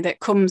criteria that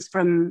comes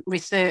from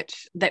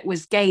research that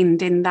was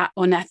gained in that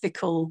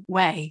unethical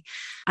way?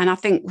 And I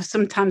think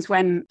sometimes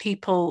when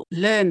people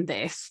learn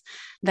this,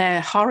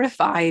 they're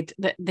horrified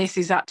that this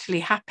is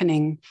actually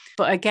happening.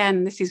 But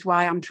again, this is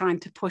why I'm trying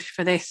to push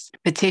for this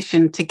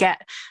petition to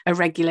get a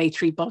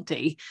regulatory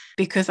body,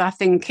 because I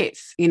think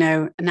it's,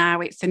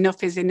 now it's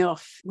enough is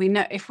enough. We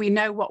know, if we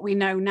know what we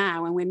know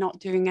now and we're not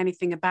doing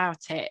anything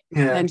about it,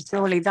 then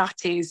surely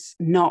that is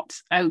not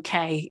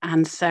okay.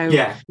 And so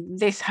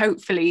this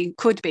hopefully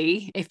could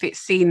be, if it's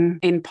seen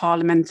in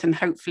Parliament and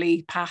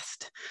hopefully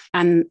passed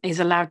and is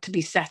allowed to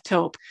be set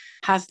up,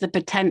 has the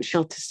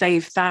potential to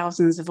save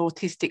thousands of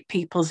autistic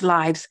people's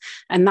lives.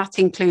 And that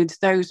includes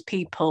those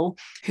people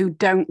who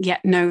don't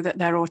yet know that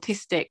they're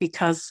autistic,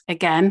 because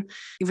again,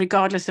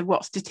 regardless of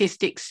what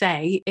statistics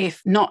say,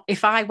 if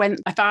I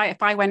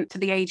went to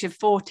the age of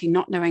 40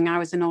 not knowing I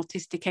was an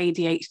autistic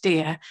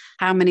ADHDer,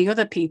 how many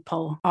other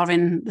people are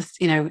in this,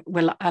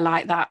 are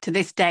like that to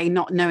this day,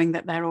 not knowing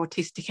that they're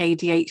autistic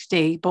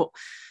ADHD, but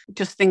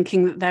just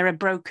thinking that they're a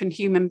broken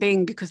human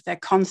being because they're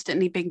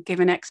constantly being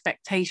given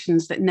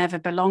expectations that never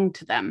belong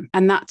to them.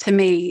 And that, to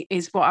me,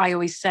 is what I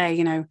always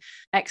say,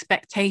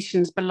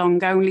 expectations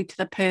belong only to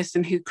the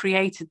person who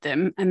created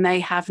them, and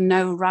they have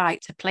no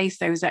right to place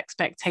those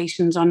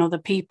expectations on other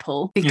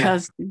people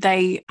because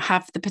they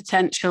have the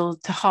potential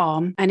to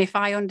harm. And if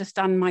I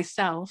understand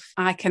myself,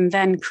 I can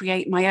then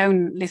create my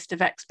own list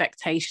of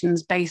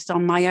expectations based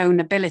on my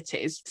own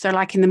abilities. So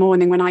like in the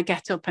morning when I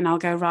get up and I'll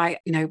go, right,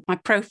 my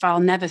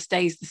profile never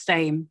stays the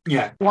same.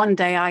 One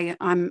day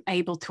I'm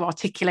able to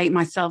articulate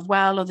myself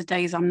well, other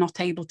days I'm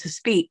not able to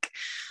speak.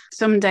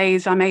 Some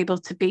days I'm able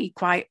to be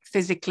quite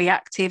physically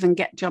active and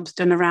get jobs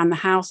done around the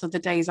house. Other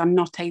days I'm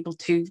not able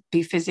to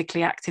be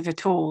physically active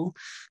at all.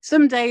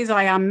 Some days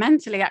I am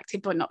mentally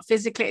active, but not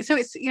physically. So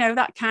it's,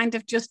 that kind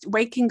of just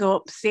waking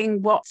up,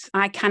 seeing what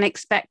I can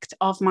expect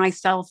of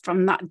myself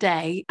from that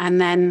day, and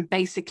then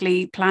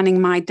basically planning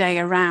my day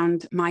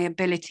around my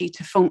ability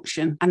to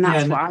function. And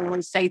that's what I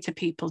always say to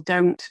people: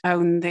 don't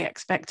own the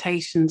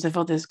expectations of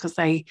others, because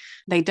they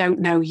don't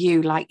know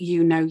you like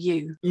you know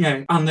you.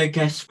 Yeah, and I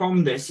guess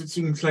from this, it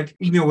seems like,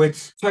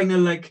 it's trying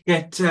to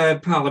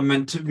get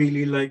Parliament to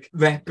really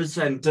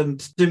represent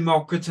and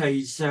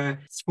democratise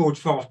sport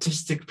for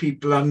autistic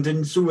people, and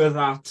ensure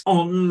that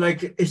on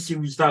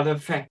issues that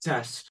affect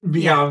us,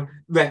 we are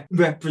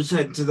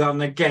represented.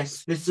 And I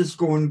guess this is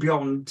going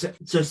beyond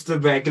just the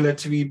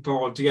regulatory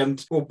body,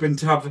 and hoping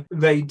to have a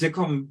wider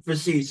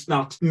conversation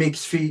that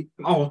makes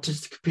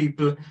autistic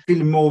people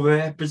feel more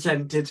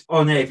represented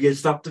on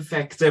areas that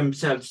affect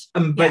themselves.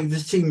 And by the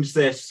seams,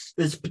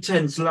 there's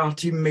potential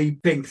that you may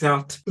think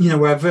that,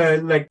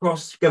 whether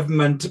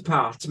cross-government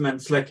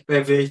departments,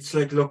 whether it's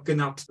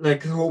looking at the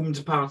Home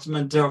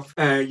Department of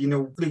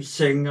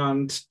policing,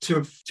 and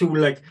to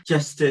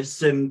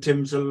justice in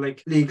terms of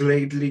legal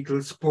aid,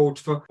 legal support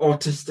for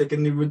autistic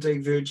and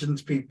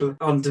neurodivergent people,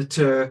 and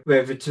to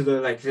whether to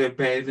the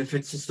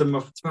benefit system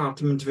of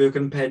Department of Work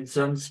and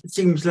Pensions. It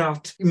seems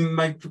that you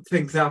might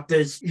think that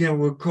there's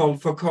a call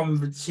for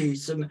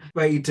conversation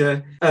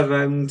wider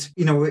around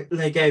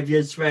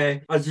areas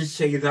where, as you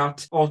say,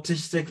 that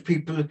autistic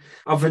people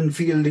haven't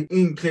feel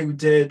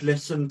included,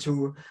 listened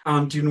to,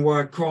 and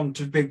are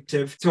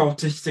contributive to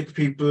autistic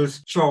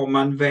people's trauma,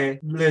 and where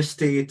the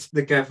state,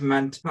 the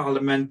government,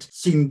 Parliament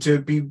seem to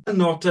be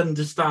not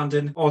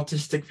understanding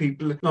autistic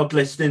people, not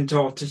listening to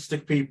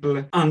autistic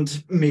people,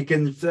 and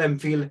making them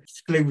feel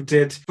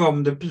excluded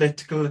from the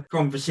political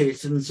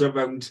conversations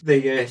around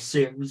the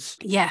issues.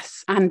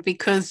 Yes, and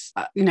because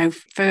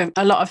for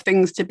a lot of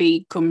things to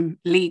become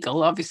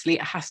legal, obviously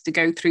it has to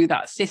go through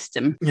that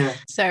system.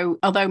 So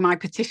although my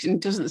petition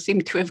doesn't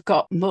seem to have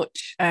got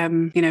much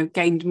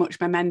gained much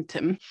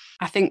momentum,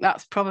 I think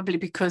that's probably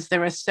because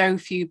there are so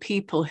few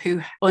people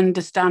who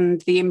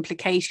understand the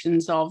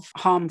implications of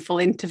harmful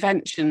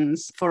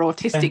interventions for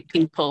autistic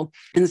people.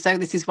 And so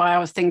this is why I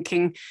was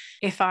thinking,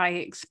 if I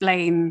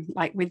explain,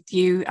 with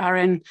you,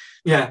 Aaron,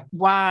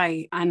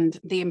 why and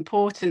the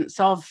importance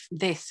of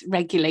this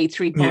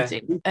regulatory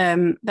body,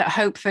 that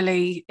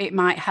hopefully it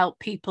might help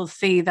people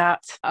see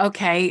that,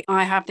 okay,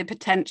 I have the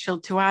potential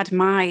to add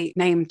my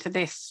name to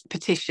this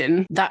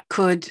petition that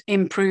could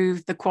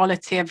improve the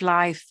quality of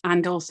life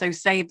and also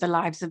save the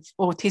lives of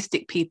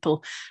autistic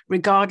people,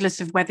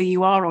 regardless of whether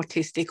you are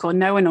autistic or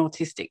know an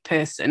autistic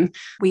person.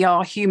 We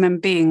are human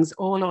beings.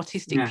 All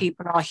autistic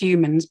people are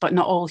humans, but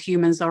not all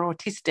humans are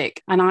autistic.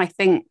 And I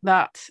think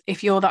that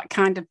if you're that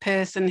kind of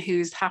person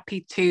who's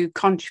happy to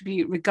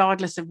contribute,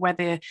 regardless of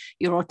whether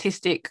you're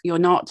autistic, you're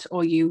not,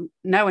 or you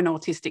know an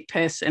autistic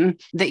person,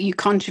 that you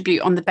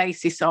contribute on the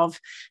basis of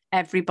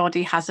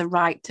everybody has a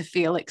right to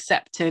feel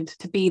accepted,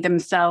 to be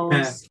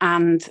themselves,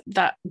 and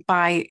that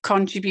by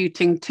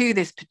contributing to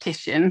this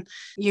petition,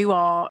 you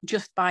are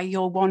just by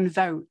your one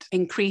vote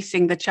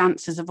increasing the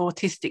chances of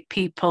autistic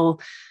people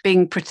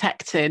being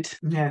protected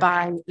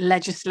by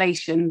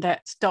legislation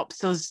that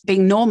stops us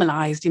being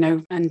normalised,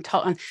 and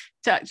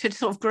to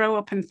sort of grow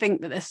up and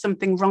think that there's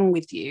something wrong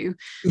with you,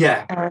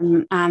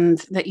 and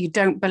that you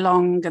don't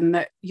belong, and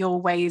that your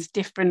way is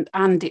different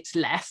and it's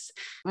less.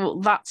 Well,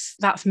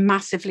 that's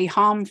massively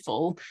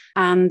harmful.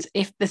 And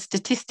if the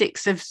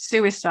statistics of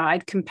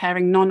suicide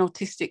comparing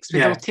non-autistics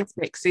with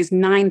autistics is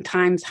 9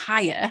 times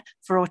higher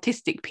for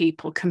autistic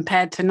people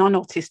compared to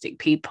non-autistic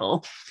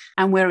people,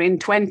 and we're in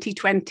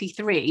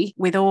 2023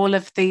 with all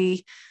of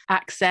the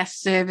access,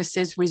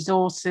 services,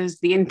 resources,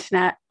 the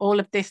internet, all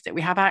of this that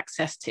we have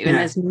access to, and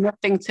there's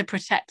nothing to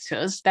protect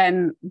us,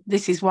 then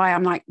this is why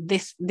I'm like,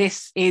 this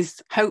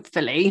is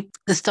hopefully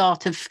the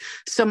start of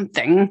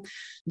something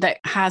that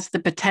has the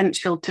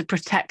potential to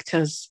protect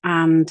us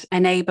and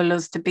enable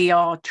us to be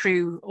our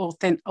true,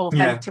 authentic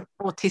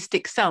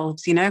autistic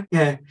selves,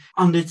 Yeah,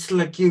 and it's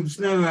like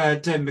using our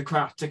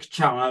democratic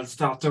channels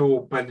that are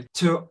open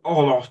to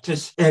all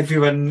autists,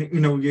 everyone,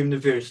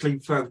 universally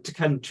throughout the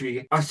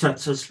country,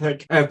 such as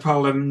like a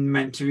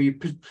parliamentary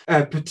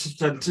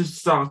petition to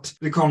start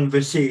the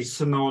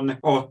conversation on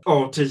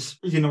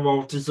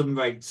autism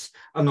rights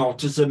and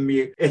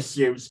autism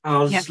issues.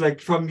 As like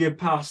from your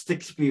past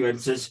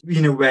experiences,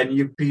 when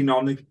you've been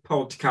on a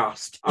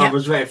podcast, I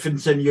was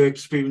referencing your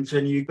experience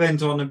when you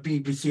went on a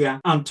BBC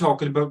and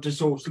talking about the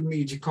social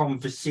media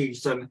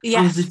conversation.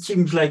 And it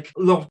seems like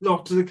a lot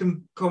of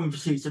the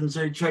conversations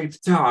I try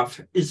to have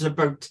is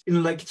about,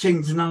 like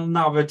changing our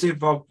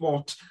narrative of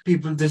what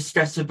people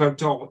discuss about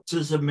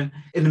autism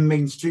in the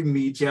mainstream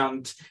media,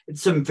 and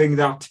it's something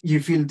that you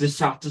feel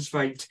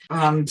dissatisfied.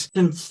 And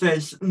since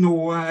there's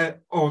no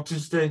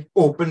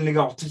openly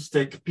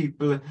autistic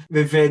people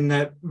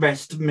within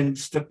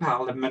Westminster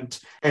Parliament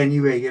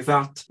anyway,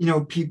 that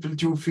people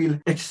do feel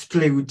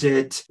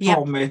excluded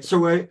from it.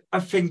 So I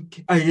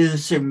think I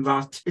assume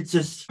that it's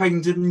just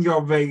finding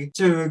your way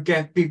to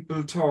get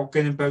people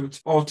talking about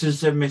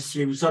autism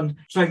issues and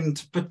trying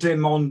to put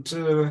them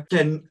onto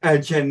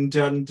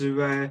agenda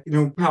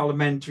and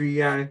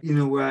parliamentary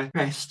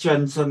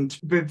questions and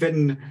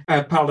within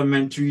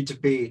parliamentary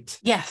debate.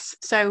 Yes.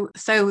 So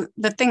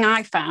the thing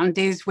I found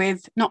is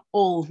with not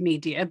all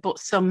media, but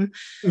some,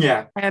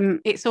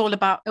 it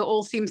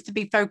all seems to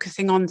be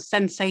focusing on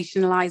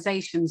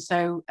sensationalization.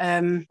 So,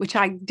 which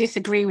I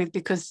disagree with,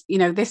 because,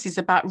 this is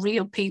about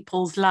real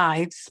people's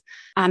lives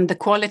and the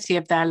quality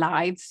of their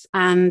lives.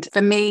 And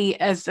for me,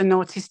 as an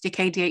autistic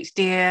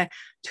ADHDer,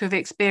 to have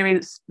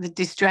experienced the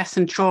distress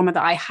and trauma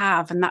that I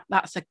have, and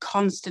that's a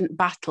constant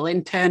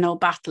internal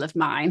battle of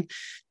mine.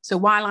 So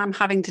while I'm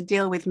having to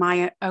deal with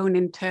my own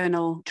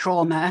internal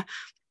trauma,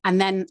 and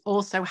then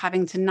also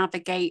having to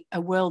navigate a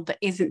world that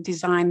isn't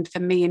designed for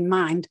me in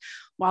mind,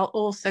 while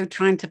also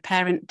trying to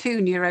parent 2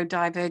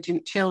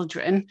 neurodivergent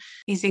children,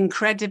 is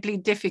incredibly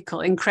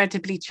difficult,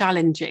 incredibly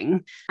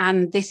challenging.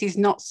 And this is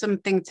not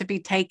something to be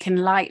taken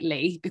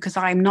lightly, because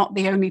I'm not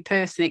the only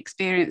person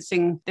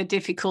experiencing the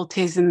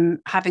difficulties and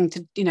having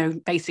to,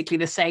 basically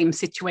the same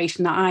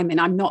situation that I'm in.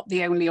 I'm not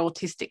the only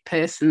autistic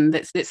person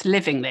that's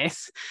living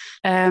this.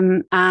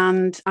 And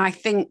I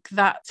think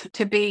that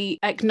to be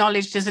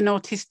acknowledged as an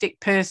autistic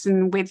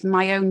person with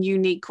my own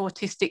unique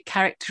autistic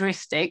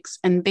characteristics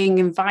and being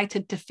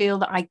invited to feel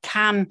that I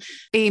can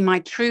be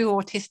my true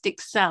autistic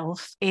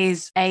self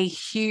is a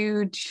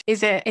huge, and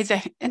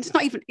it's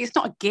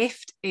not a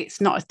gift, it's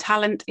not a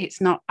talent,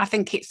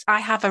 I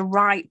have a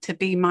right to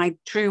be my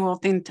true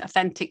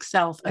authentic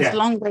self, as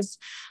long as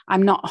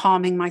I'm not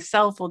harming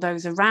myself or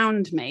those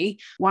around me.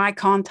 Why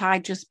can't I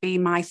just be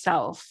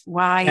myself?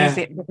 Why is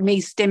it that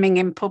me stimming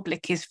in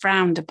public is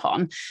frowned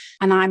upon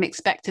and I'm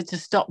expected to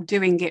stop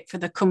doing it for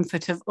the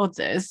comfort of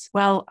others?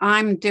 Well,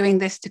 I'm doing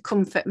this to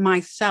comfort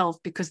myself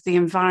because the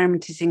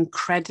environment is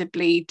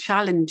incredibly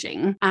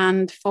challenging.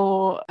 And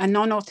for a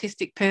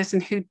non-autistic person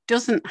who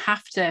doesn't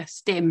have to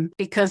stim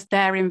because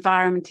their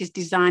environment is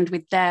designed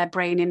with their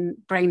brain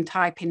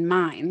type in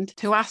mind,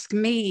 to ask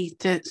me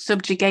to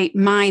subjugate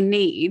my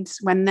needs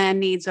when their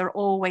needs are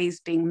always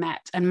being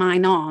met and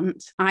mine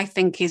aren't, I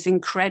think is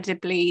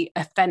incredibly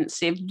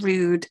offensive,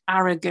 rude,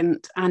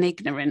 arrogant, and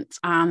ignorant.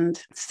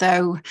 And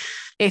so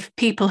if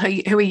people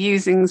who are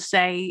using,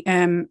 say,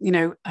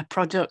 a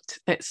product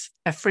that's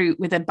a fruit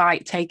with a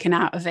bite taken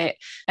out of it,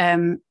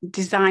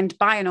 designed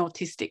by an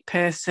autistic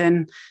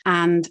person,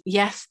 and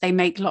yes, they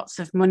make lots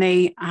of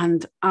money,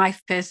 and I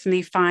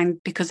personally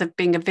find, because of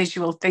being a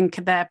visual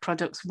thinker, their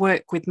products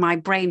work with my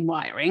brain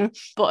wiring.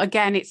 But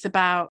again, it's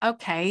about,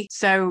 okay,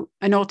 so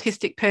an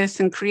autistic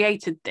person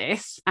created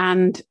this,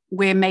 and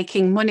we're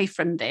making money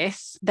from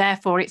this,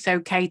 therefore it's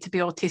okay to be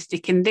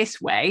autistic in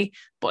this way.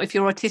 But if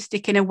you're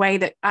autistic in a way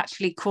that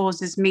actually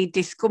causes me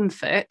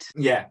discomfort,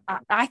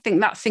 I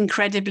think that's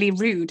incredibly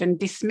rude and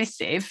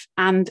dismissive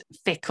and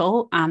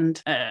fickle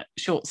and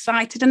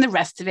short-sighted and the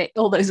rest of it,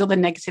 all those other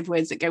negative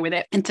words that go with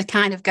it. And to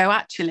kind of go,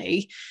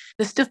 actually,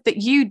 the stuff that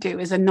you do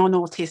as a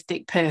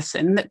non-autistic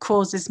person that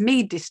causes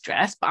me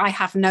distress, but I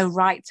have no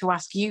right to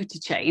ask you to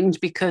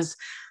change because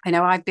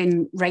I've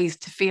been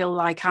raised to feel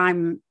like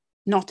I'm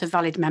not a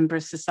valid member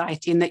of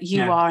society and that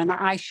you are, and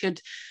that I should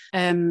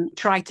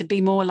try to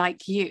be more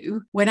like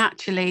you, when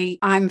actually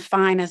I'm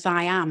fine as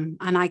I am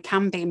and I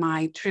can be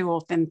my true,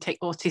 authentic,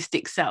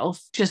 autistic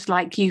self, just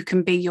like you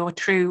can be your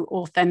true,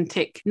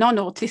 authentic,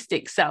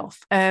 non-autistic self.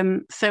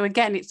 So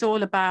again, it's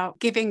all about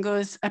giving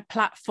us a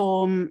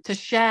platform to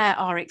share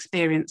our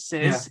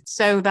experiences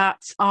so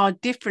that our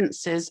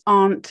differences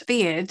aren't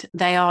feared,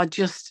 they are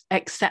just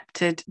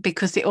accepted,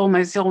 because it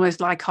almost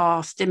like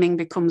our stimming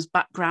becomes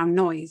background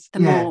noise.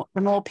 The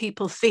more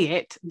people see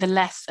it, the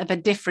less of a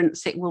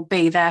difference it will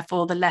be,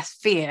 therefore the less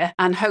fear,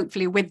 and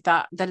hopefully with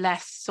that the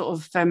less sort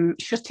of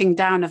shutting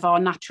down of our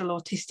natural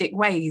autistic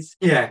ways.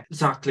 Yeah,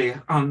 exactly.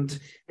 And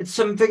it's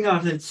something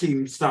that it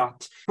seems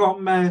that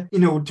from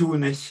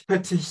doing this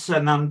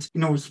petition and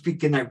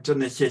speaking out on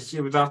this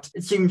issue, that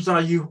it seems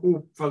that you're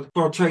hopeful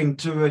for trying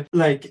to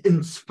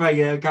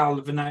inspire,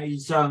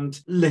 galvanise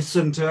and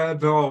listen to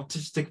other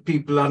autistic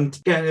people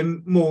and get a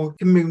more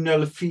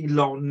communal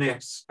feel on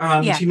this,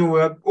 and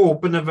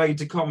open a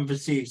wider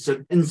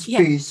conversation in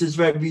spaces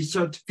where we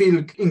should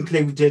feel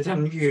included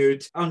and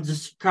heard, and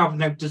just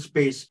carving out the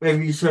space where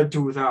we should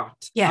do that.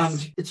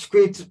 And it's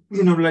great,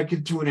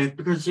 doing it,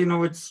 because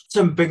it's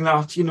something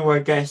that I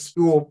guess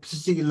you hope to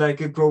see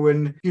a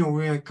growing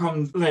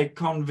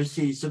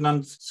conversation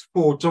and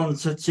support on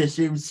such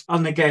issues,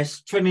 and I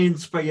guess trying to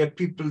inspire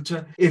people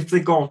to, if they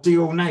got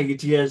their own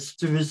ideas,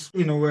 to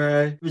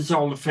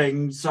resolve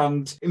things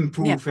and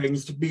improve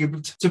things, to be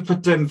able to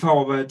put them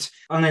forward.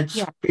 And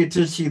it's great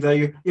to see that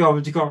you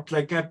already got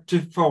up to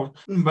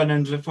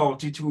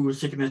 142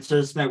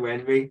 signatures now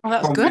anyway. Oh,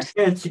 that's good.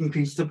 It's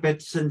increased a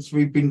bit since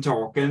we've been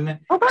talking.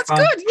 Oh, that's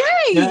good.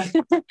 Yay!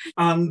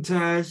 And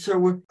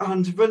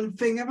one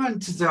thing I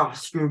wanted to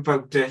ask you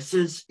about this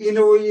is,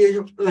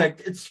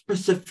 it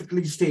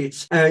specifically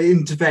states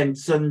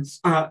interventions,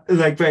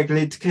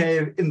 regulated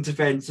care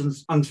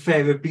interventions and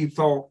therapy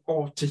for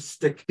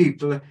autistic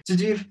people.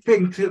 Did you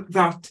think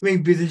that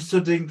maybe this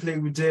should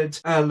included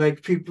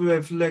people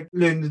with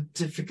learning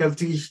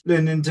difficulties,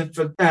 learning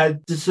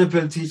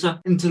disabilities,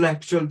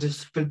 intellectual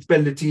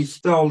disabilities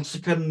that also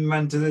come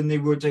under the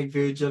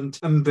neurodivergent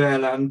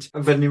umbrella, and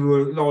the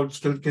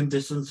neurological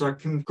conditions that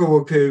can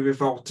co-occur with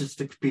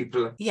autistic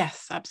people?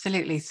 Yes,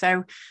 absolutely.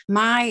 So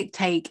my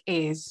take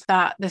is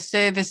that the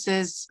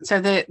services, so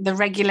the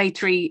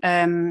regulatory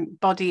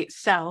body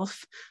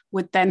itself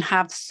would then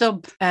have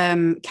sub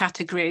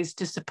categories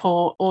to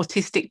support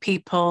autistic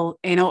people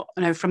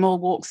from all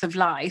walks of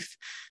life,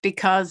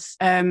 because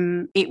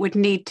it would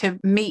need to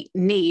meet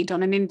need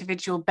on an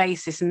individual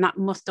basis, and that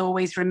must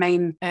always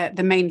remain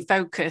the main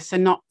focus,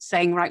 and not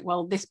saying, right,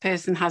 well, this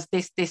person has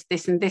this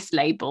and this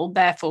label,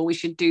 therefore we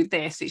should do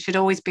this. It should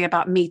always be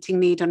about meeting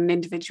need on an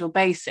individual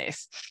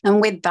basis, and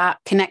with that,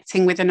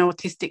 connecting with an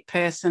autistic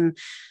person,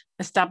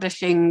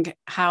 establishing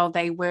how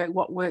they work,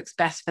 what works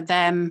best for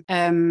them,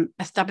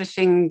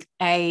 establishing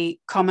a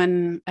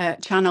common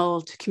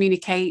channel to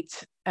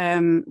communicate,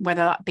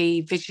 whether that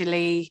be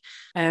visually,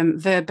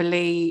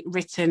 verbally,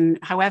 written,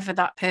 however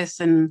that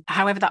person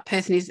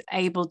is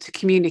able to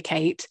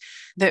communicate,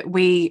 that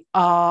we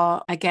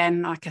are,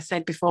 again, like I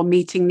said before,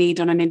 meeting need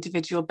on an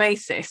individual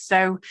basis.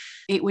 So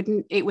it would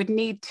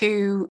need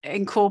to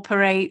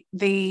incorporate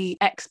the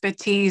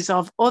expertise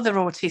of other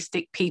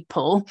autistic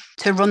people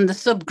to run the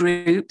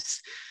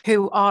subgroups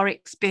who are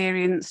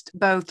experienced,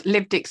 both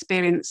lived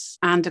experience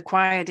and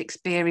acquired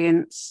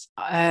experience,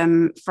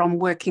 from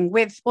working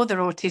with other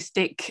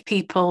autistic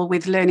people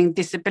with learning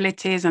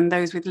disabilities and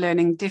those with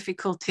learning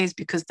difficulties,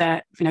 because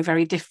they're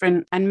very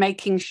different, and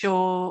making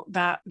sure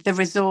that the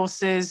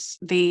resources,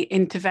 the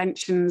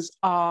interventions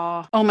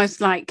are almost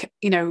like,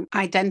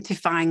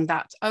 identifying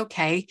that,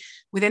 okay,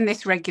 within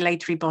this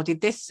regulatory body,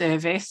 this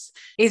service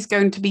is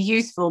going to be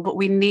useful, but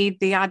we need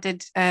the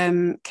added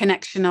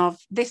connection of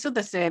this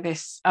other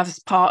service as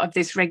part of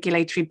this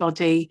regulatory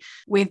body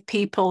with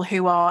people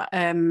who are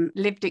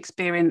lived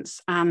experience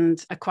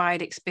and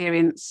acquired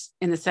experience,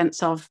 in the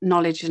sense of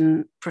knowledge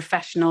and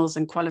professionals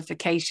and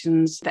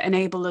qualifications that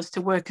enable us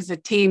to work as a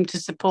team to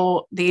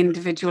support the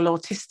individual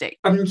autistic.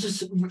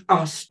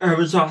 I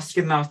was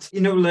asking that,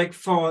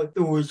 for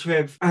those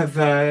with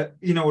other,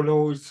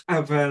 those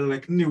other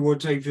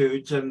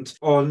neurodivergent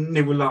or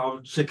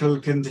neurological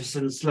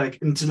conditions, like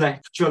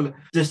intellectual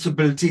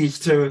disabilities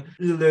to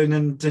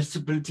learning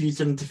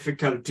disabilities and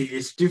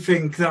difficulties, do you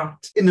think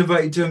that in a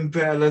wider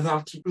umbrella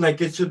that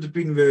it should have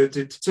been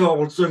worded to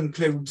also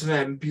include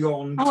them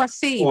beyond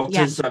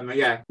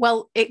autism? Well,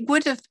 Well, it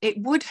would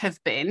have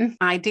been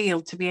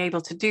ideal to be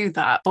able to do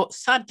that, but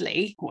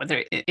sadly,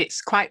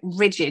 it's quite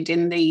rigid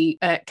in the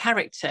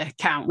character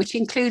count, which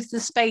includes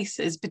the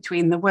spaces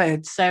between the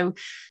words. So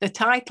the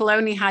title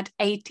only had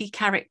 80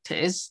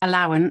 characters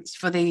allowance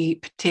for the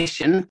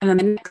petition, and then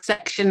the next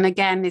section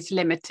again is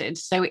limited.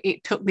 So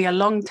it took me a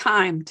long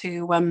time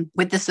to,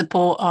 with the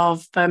support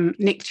of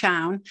Nick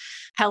Chown,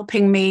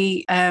 helping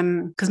me,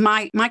 because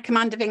my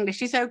command of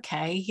English is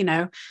okay, you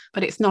know,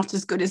 but it's not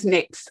as good as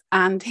Nick's,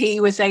 and he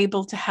was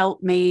able to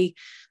help me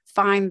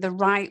find the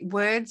right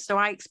words. So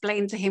I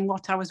explained to him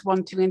what I was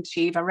wanting to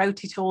achieve. I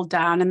wrote it all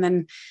down, and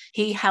then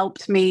he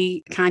helped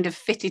me kind of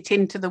fit it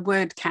into the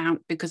word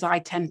count, because I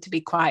tend to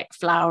be quite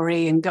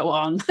flowery and go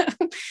on.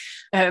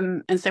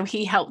 And so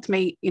he helped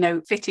me, you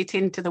know, fit it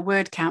into the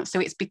word count. So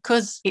it's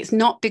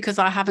not because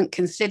I haven't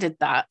considered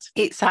that.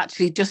 It's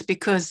actually just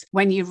because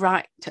when you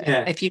write,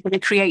 if you're going to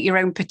create your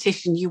own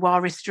petition, you are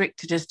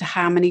restricted as to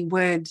how many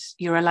words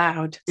you're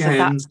allowed. So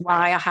that's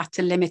why I had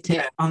to limit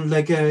it. And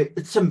like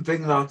it's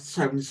something that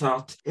sounds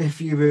that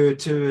if you were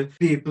to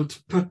be able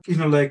to put, you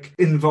know, like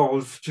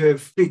involved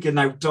with speaking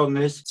out on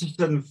this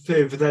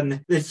further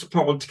than this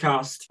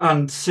podcast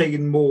and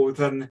saying more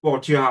than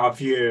what you have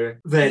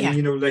here, then,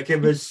 you know, like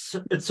it's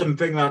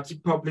something that you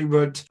probably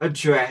would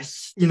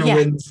address, you know,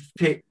 in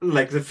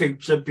like the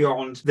future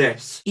beyond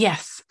this.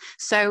 Yes.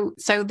 So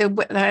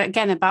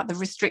again, about the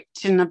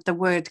restriction of the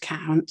word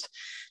count,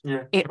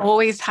 it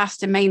always has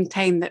to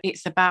maintain that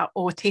it's about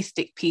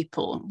autistic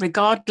people,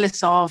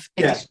 regardless of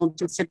additional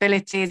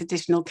disabilities,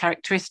 additional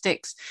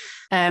characteristics,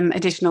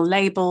 additional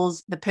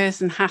labels. The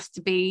person has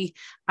to be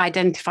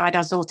identified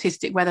as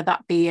autistic, whether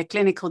that be a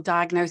clinical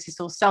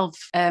diagnosis or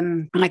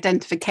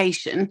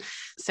self-identification.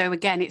 So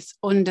again, it's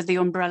under the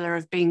umbrella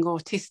of being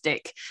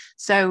autistic.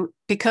 So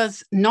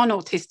because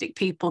non-autistic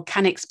people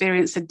can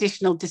experience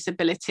additional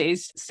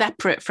disabilities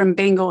separate from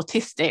being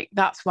autistic,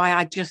 that's why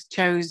I just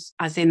chose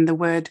as in the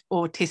word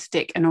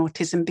autistic and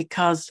autism,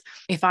 because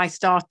if I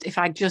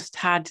just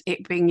had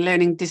it being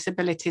learning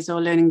disabilities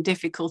or learning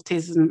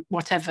difficulties and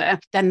whatever,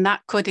 then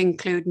that could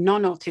include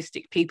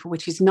non-autistic people,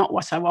 which is not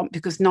what I want,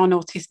 because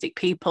non-autistic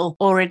people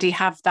already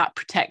have that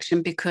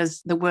protection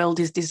because the world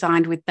is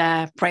designed with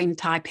their brain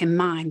type in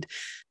mind.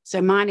 So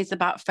mine is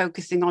about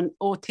focusing on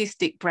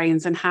autistic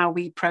brains and how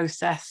we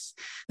process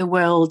the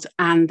world,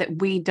 and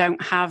that we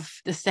don't have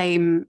the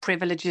same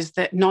privileges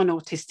that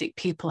non-autistic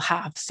people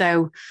have.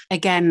 So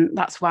again,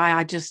 that's why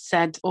I just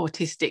said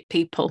autistic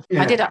people.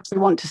 I did actually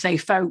want to say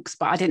folks,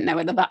 but I didn't know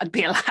whether that would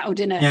be allowed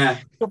in a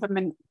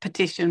government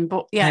petition.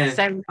 But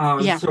So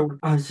as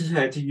I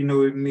said, you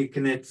know,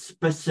 making it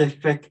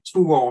specific to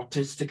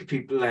autistic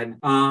people then,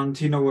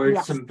 and you know,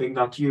 it's something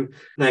that you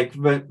like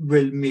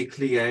will make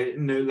clear, you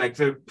know, like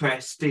the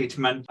press statement.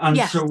 And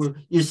so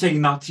you're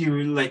saying that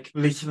you like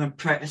releasing a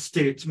press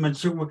statement.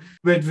 So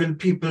where will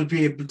people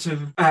be able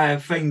to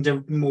find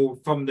out more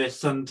from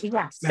this, and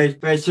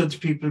where should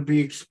people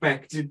be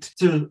expected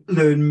to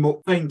learn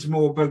more, find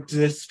more about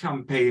this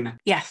campaign?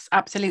 Yes,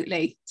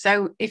 absolutely.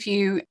 So if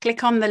you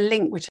click on the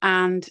link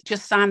and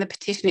just sign the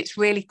petition, it's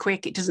really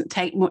quick. It doesn't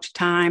take much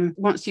time.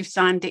 Once you've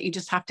signed it, you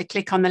just have to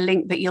click on the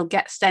link that you'll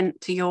get sent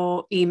to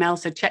your email.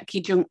 So check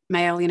your junk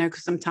mail, you know,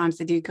 because sometimes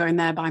they do go in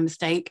there by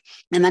mistake.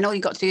 And then all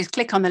you've got to do is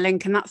click on the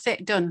link, and that's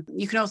it, done.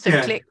 You can also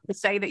click to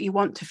say that you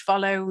want to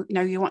follow, you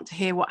know, you want to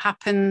hear what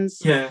happens.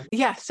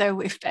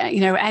 So if you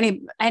know,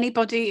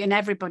 anybody and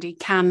everybody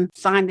can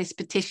sign this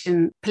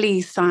petition,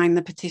 please sign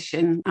the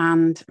petition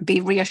and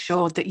be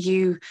reassured that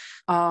you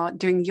are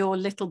doing your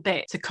little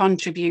bit to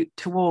contribute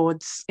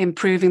towards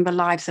improving the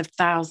lives of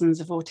thousands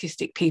of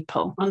autistic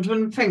people. And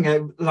one thing I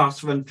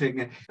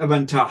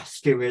want to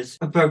ask you is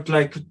about,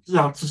 like,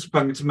 that's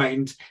sprung to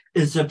mind,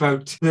 is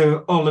about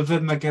the Oliver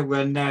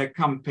McGowan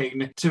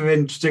campaign to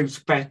introduce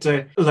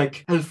better,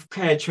 like,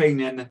 healthcare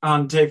training.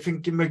 And I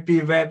think you might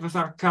be aware of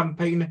that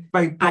campaign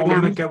by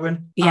Oliver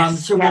McGowan. Yes. And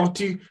so what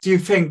do you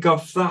think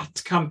of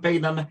that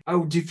campaign, and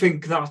how do you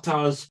think that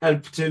has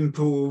helped to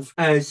improve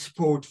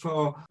support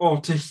for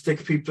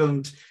autistic people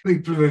and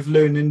people with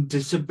learning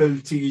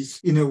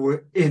disabilities, you know,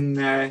 in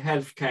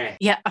healthcare?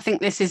 Yeah, I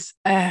think this is,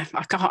 I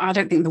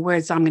don't think the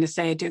words I'm going to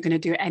say are going to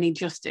do it any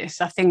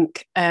justice. I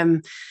think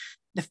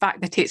the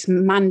fact that it's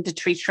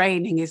mandatory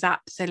training is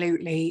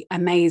absolutely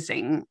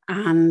amazing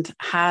and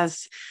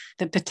has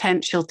the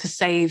potential to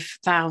save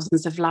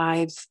thousands of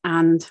lives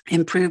and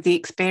improve the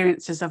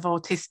experiences of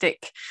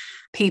autistic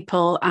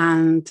people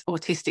and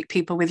autistic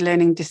people with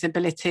learning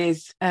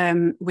disabilities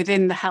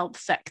within the health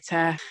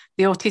sector,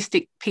 the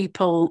autistic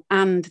people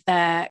and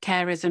their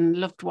carers and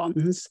loved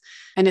ones,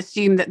 and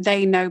assume that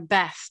they know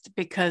best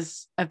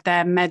because of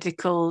their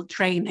medical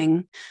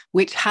training,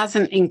 which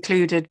hasn't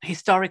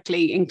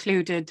historically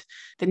included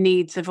the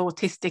needs of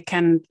autistic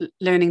and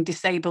learning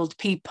disabled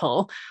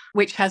people,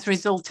 which has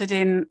resulted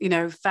in, you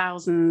know,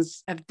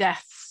 thousands of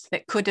deaths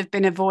that could have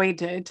been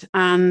avoided.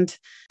 And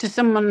to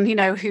someone, you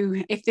know,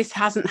 who, if this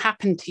hasn't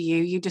happened to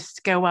you, you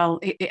just go, well,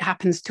 it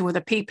happens to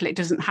other people, it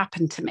doesn't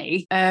happen to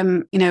me.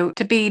 You know,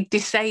 to be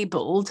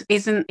disabled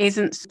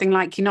isn't something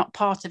like you're not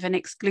part of an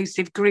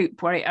exclusive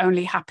group where it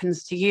only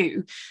happens to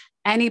you.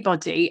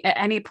 Anybody at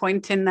any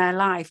point in their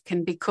life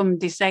can become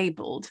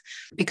disabled,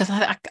 because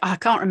I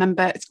can't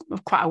remember, it's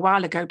quite a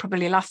while ago,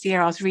 probably last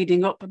year, I was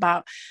reading up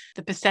about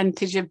the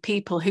percentage of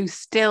people who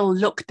still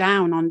look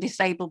down on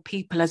disabled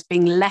people as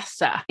being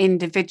lesser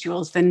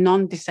individuals than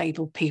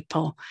non-disabled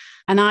people.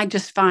 And I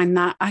just find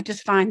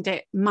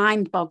it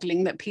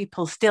mind-boggling that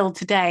people still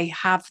today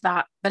have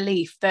that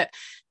belief that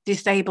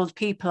disabled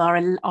people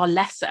are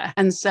lesser.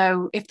 And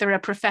so if there are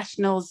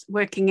professionals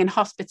working in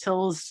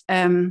hospitals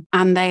and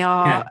they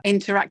are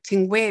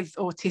interacting with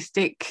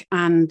autistic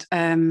and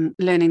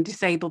learning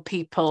disabled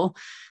people,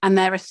 and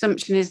their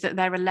assumption is that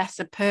they're a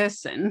lesser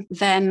person,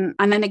 then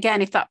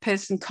again, if that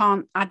person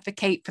can't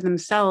advocate for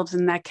themselves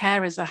and their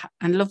carers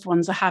and loved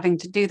ones are having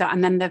to do that,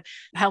 and then the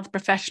health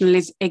professional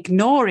is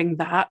ignoring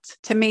that,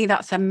 to me,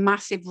 that's a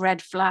massive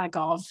red flag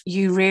of,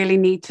 you really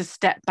need to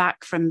step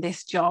back from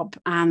this job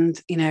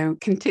and, you know,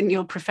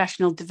 continual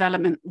professional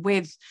development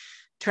with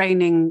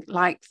training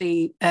like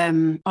the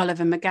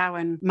Oliver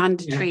McGowan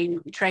mandatory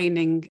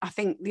training. I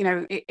think, you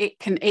know, it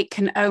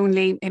can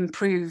only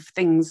improve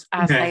things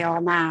as they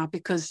are now,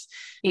 because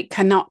it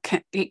cannot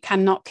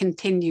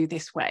continue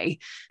this way.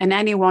 And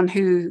anyone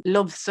who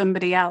loves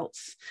somebody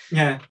else,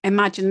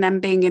 imagine them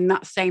being in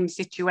that same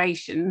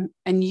situation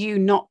and you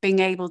not being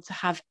able to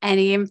have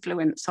any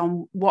influence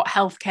on what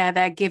healthcare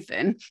they're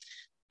given.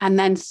 And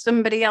then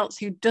somebody else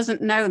who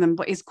doesn't know them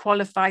but is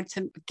qualified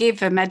to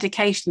give a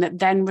medication that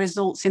then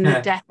results in the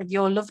death of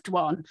your loved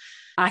one.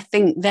 I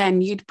think then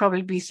you'd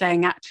probably be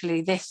saying,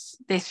 actually, this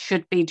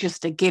should be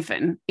just a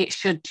given. It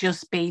should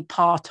just be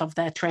part of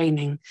their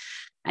training.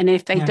 And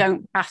if they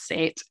don't pass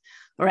it,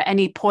 or at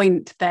any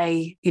point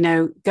they, you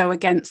know, go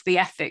against the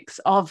ethics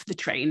of the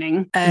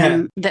training,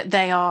 that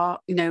they are,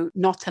 you know,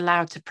 not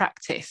allowed to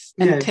practice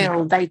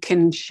until they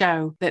can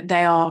show that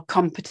they are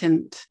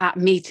competent at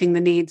meeting the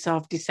needs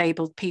of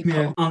disabled people.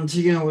 Yeah. And,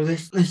 you know,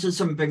 this is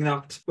something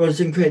that was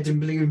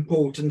incredibly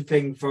important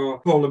thing for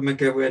Paula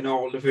McGowan,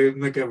 Oliver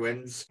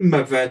McGowan's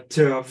mother,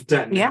 to have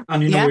done. Yeah.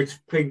 And, you know, it's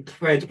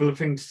incredible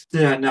things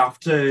done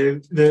after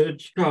the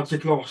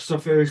tragic loss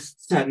of her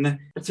son,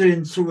 to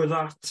ensure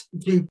that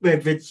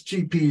with its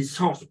GPs,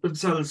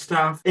 hospital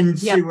staff,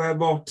 ensure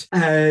what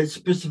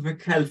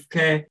specific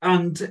healthcare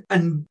and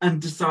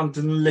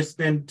understanding and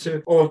listening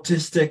to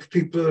autistic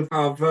people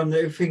have. And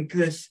I think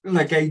this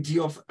like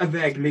idea of a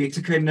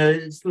regulator kind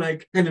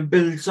of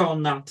builds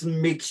on that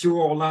and makes sure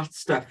all that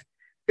stuff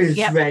is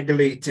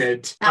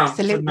regulated at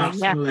the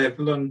national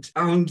level.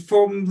 And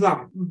from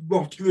that,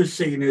 what you were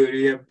saying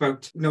earlier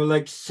about, you know,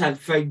 like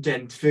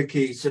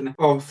self-identification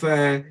of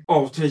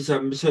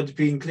autism sort of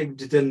being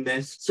included in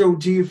this. So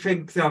do you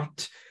think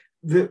that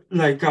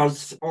like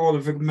as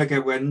Oliver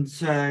McGowan's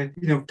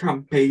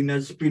campaign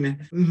has been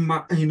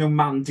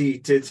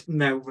mandated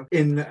now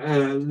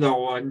in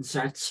law and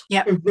such,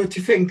 but do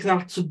you think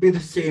that should be the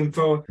same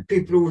for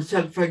people who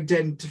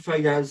self-identify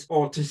as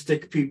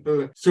autistic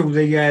people, so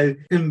they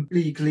can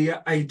legally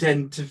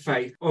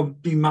identify or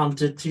be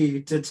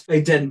mandated to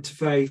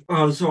identify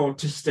as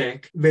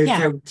autistic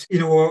without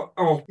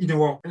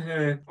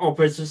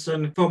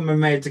opposition from a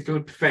medical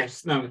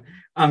professional?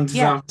 And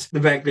that the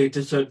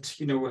regulator should,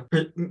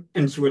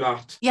 ensure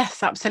that.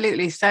 Yes,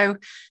 absolutely. So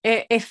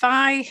if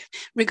I,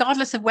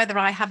 regardless of whether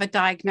I have a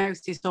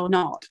diagnosis or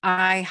not,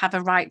 I have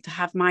a right to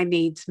have my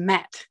needs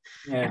met.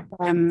 Yeah.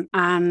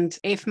 And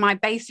if my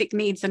basic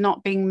needs are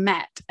not being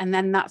met, and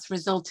then that's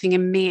resulting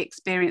in me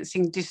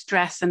experiencing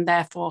distress and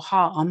therefore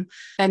harm,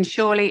 then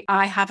surely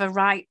I have a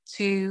right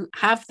to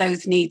have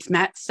those needs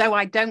met so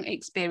I don't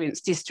experience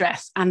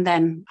distress and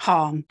then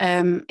harm.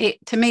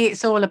 To me,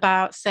 it's all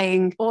about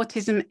saying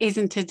autism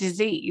isn't a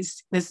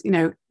disease. There's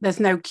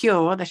no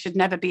cure. There should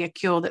never be a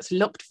cure that's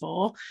looked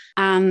for.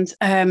 And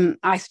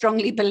I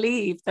strongly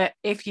believe that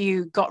if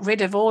you got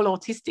rid of all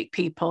autistic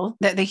people,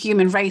 that the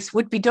human race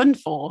would be done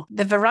for.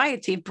 The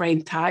variety of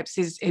brain types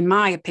is, in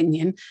my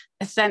opinion,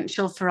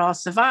 essential for our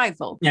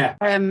survival. Yeah.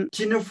 Do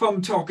you know,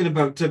 from talking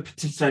about the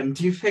petition,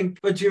 do you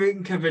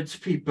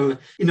encourage people,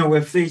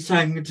 if they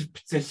sign a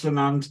petition,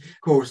 and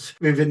of course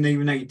within the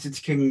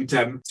United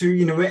Kingdom, to,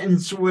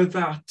 ensure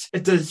that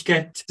it does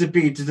get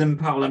debated in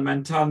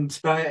Parliament and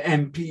that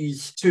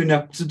MPs turn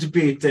up to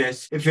debate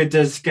this, if it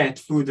does get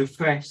through the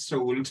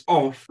threshold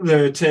of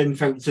the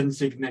 10,000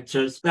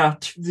 signatures,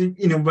 that,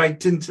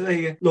 right into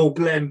the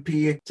local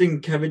MP to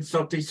encourage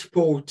that they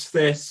support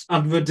this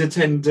and would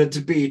attend a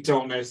debate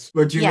on it?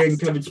 would you Yes.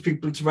 encourage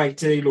people to write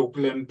to their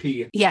local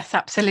MP? Yes,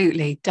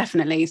 absolutely,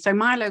 definitely. So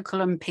my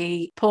local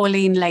MP,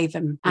 Pauline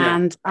Latham, Yeah.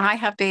 and I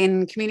have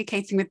been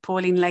communicating with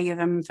Pauline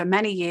Latham for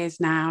many years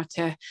now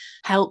to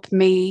help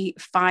me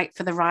fight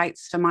for the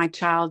rights for my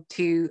child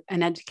to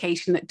an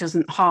education that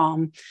doesn't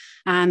harm.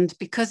 And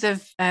because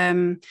of,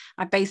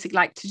 I basically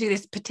like to do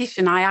this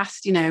petition, I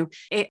asked,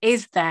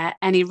 is there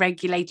any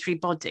regulatory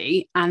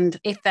body? And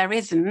if there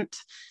isn't,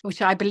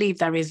 which I believe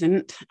there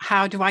isn't,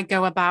 how do I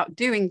go about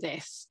doing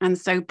this? And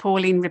so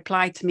Pauline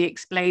replied to me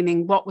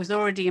explaining what was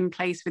already in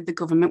place with the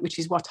government, which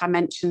is what I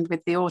mentioned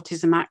with the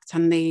Autism Act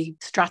and the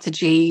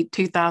strategy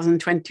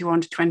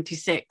 2021 to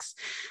 26,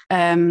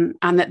 and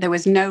that there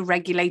was no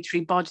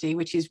regulatory body,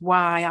 which is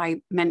why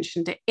I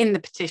mentioned it in the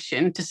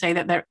petition to say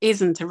that there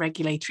isn't a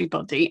regulatory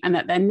body and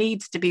that there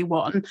needs to be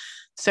one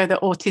so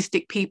that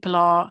autistic people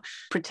are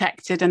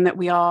protected and that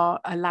we are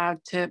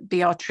allowed to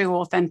be our true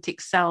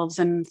authentic selves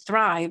and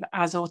thrive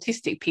as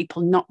autistic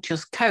people, not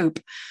just cope.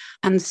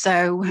 And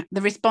so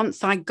the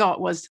response I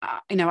got was,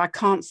 I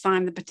can't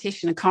sign the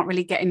petition. I can't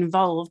really get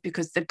involved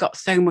because they've got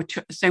so much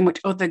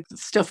other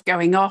stuff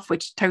going off,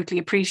 which I totally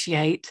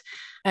appreciate.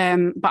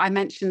 But I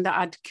mentioned that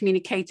I'd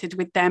communicated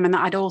with them and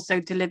that I'd also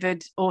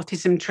delivered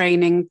autism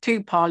training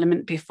to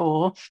Parliament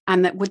before,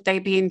 and that would they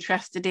be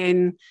interested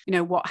in,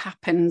 what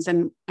happens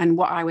and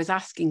what I was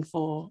asking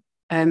for.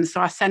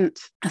 So I sent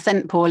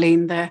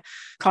Pauline the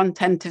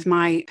content of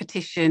my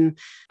petition,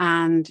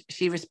 and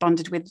she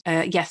responded with,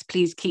 yes,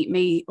 please keep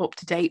me up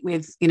to date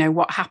with,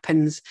 what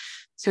happens.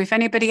 So if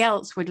anybody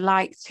else would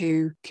like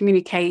to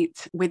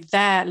communicate with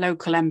their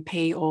local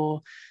MP,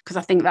 or because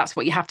I think that's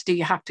what you have to do,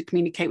 you have to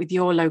communicate with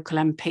your local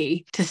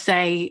MP to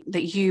say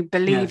that you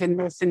believe in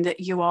this and that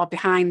you are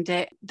behind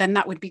it, then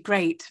that would be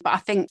great. But I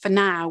think for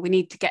now, we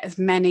need to get as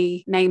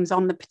many names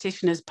on the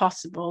petition as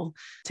possible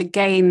to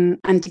gain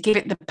and to give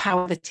it the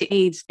power that it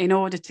needs in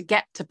order to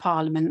get to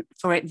Parliament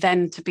for it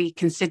then to be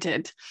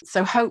considered.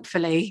 So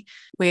hopefully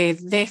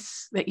with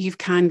this that you've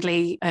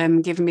kindly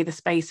given me the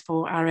space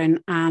for,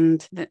 Aaron,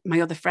 and that my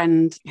other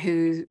friend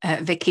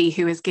Vicky,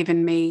 who has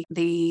given me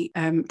the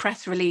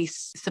press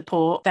release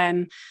support,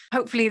 then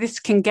hopefully this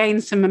can gain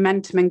some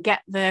momentum and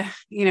get the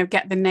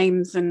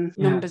names and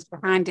numbers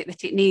behind it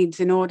that it needs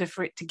in order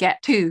for it to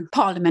get to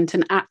Parliament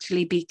and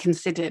actually be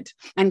considered,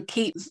 and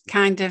keep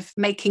kind of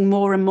making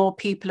more and more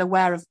people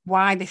aware of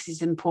why this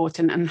is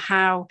important and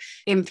how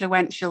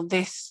influential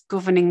this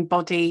governing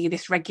body,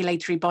 this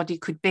regulatory body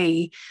could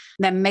be.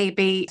 Then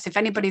maybe if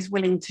anybody's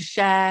willing to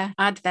share,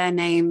 add their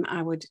name,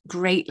 I would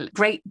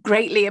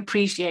greatly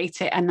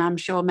appreciate it. And I'm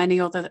sure many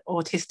other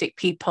autistic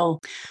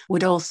people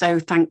would also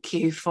thank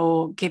you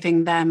for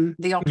giving them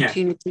the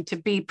opportunity to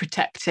be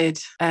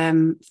protected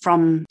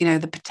from,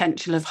 the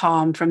potential of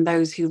harm from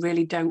those who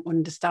really don't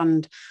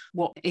understand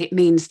what it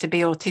means to be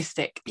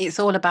autistic. It's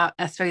all about,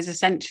 I suppose,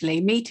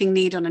 essentially meeting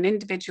need on an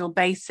individual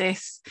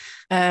basis,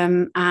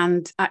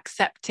 and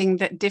accepting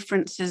that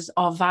differences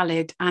are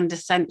valid and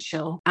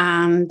essential,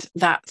 and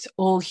that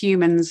all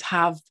humans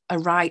have a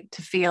right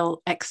to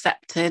feel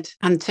accepted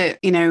and to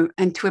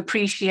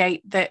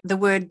appreciate that the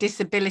word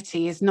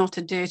disability is not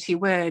a dirty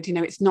word.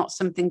 It's not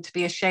something to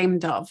be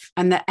ashamed of,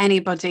 and that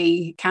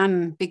anybody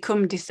can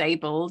become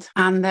disabled,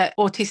 and that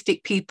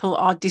autistic people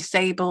are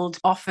disabled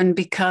often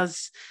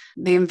because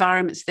the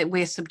environments that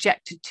we're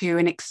subjected to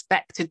and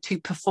expected to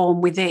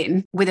perform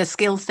within, with a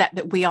skill set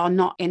that we are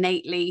not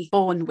innately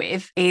born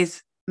with,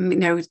 is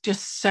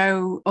just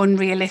so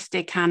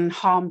unrealistic and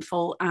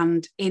harmful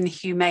and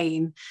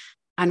inhumane.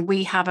 And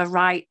we have a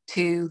right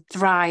to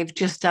thrive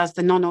just as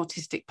the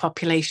non-autistic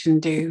population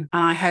do.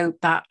 And I hope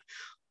that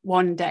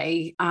one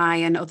day I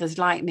and others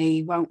like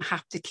me won't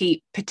have to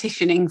keep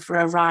petitioning for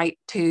a right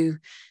to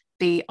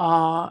be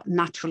our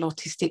natural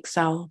autistic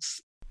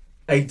selves.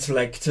 I'd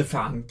like to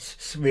thank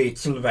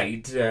Rachel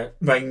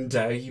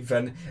Rinder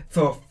even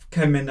for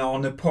coming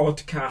on a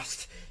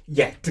podcast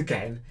yet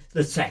again,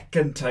 the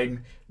second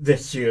time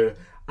this year,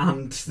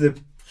 and the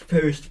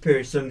first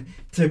person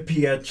to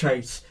be a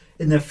choice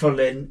in a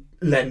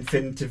full-length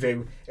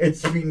interview.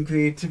 It's been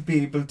great to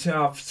be able to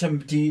have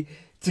somebody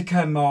to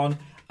come on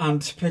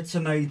and put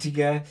an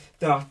idea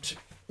that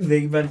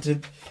they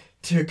wanted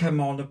to come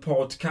on a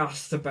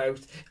podcast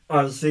about,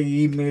 as they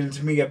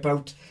emailed me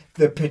about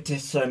the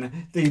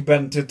petition they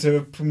wanted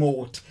to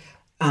promote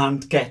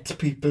and get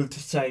people to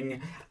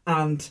sign,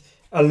 and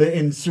I'll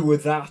ensure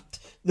that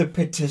the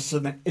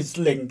petition is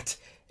linked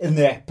in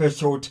the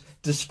episode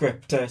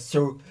descriptor.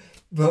 So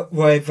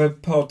whatever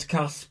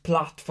podcast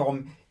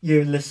platform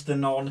you're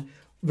listening on,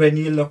 when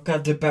you look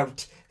at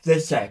about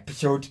this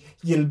episode,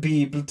 you'll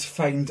be able to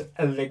find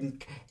a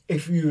link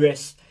if you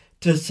wish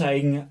to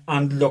sign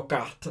and look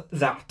at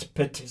that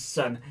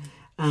petition.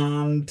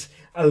 And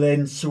I'll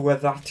ensure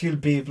that you'll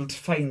be able to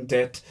find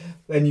it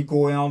when you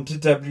go on to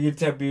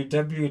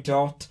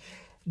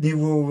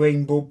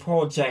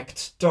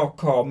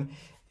www.neurorainbowproject.com.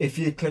 If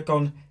you click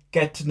on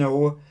Get to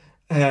Know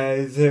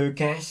the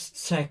guest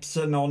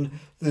section on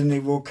the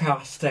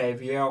Neurocast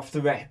area of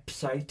the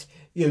website,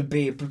 you'll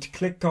be able to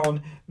click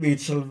on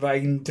Rachel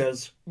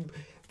Rinder's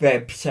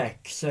web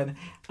section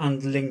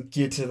and link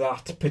you to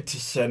that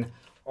petition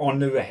on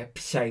the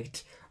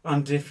website.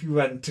 And if you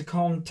want to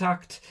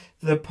contact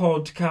the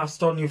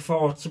podcast on your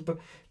thoughts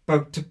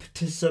about the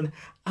petition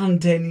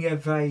and any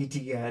other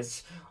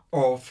ideas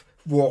of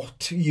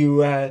what you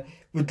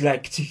would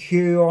like to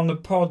hear on the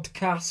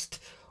podcast,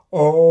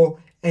 or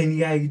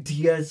any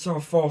ideas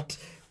of what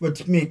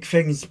would make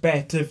things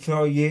better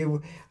for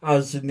you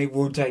as a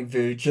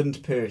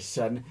neurodivergent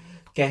person,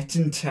 get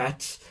in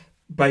touch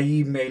by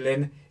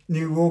emailing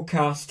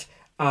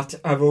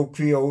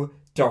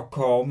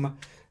neurocast@arocrio.com,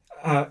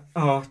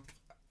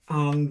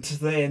 and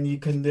then you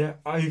can,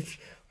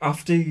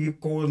 after you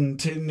go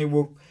into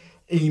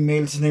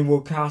emails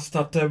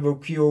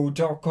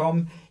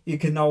neurocast@arocrio.com, you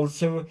can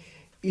also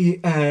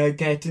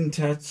get in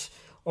touch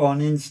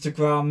on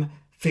Instagram,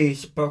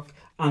 Facebook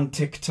and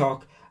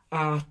TikTok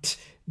at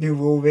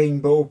Neuro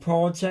Rainbow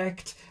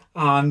Project,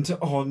 and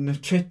on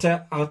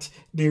Twitter at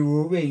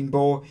Neuro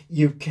Rainbow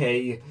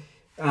UK.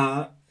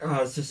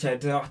 As I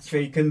said, that's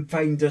where you can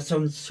find us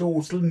on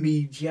social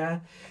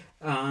media.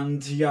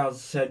 And as I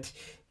said,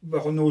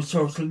 on those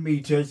social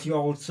medias you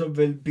also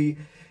will be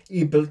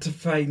able to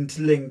find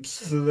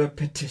links to the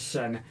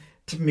petition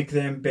to make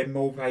them a bit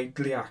more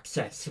widely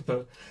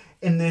accessible.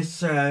 In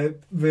this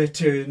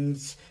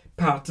returns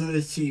part of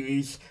the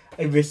series,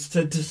 I wish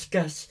to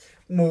discuss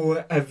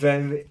more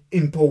other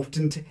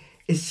important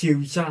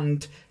issues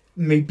and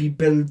maybe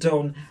build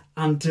on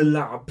and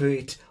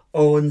elaborate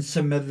on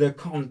some of the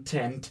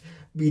content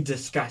we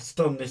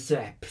discussed on this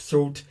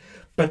episode.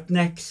 But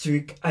next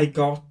week I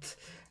got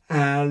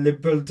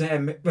Liberal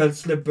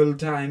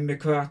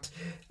Democrat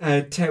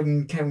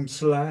town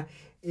councillor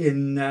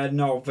in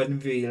Northern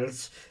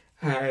Wales,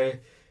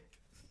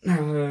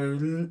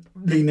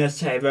 Lena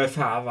Sarah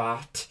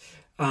Farrat,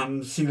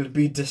 and she'll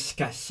be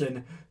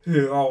discussing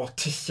her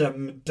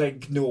autism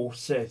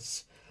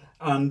diagnosis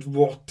and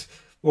what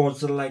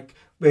was it like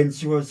when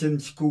she was in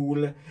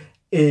school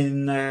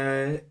and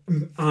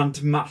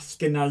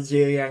masking as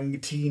a young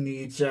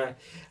teenager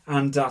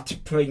and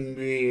at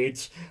primary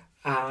age,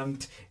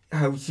 and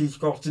how she's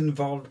got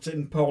involved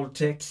in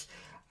politics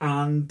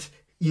and,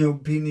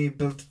 being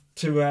able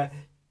to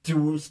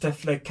do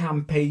stuff like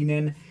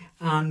campaigning,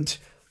 and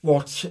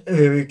what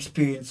her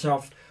experience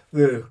of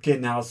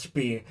working has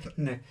been.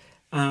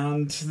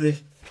 And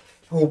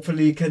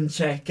hopefully you can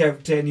check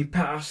out any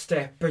past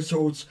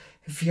episodes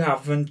if you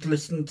haven't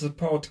listened to the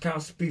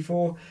podcast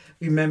before.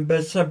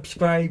 Remember,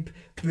 subscribe,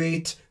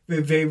 rate,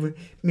 review.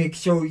 Make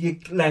sure you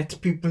let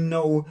people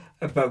know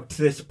about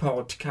this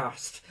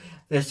podcast.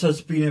 This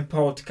has been a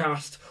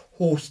podcast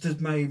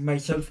hosted by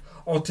myself,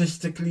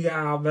 Autistically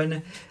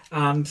Aaron,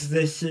 and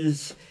this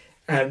is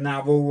an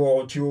Arrow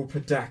audio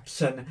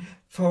production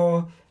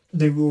for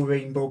the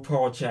Rainbow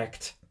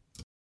Project.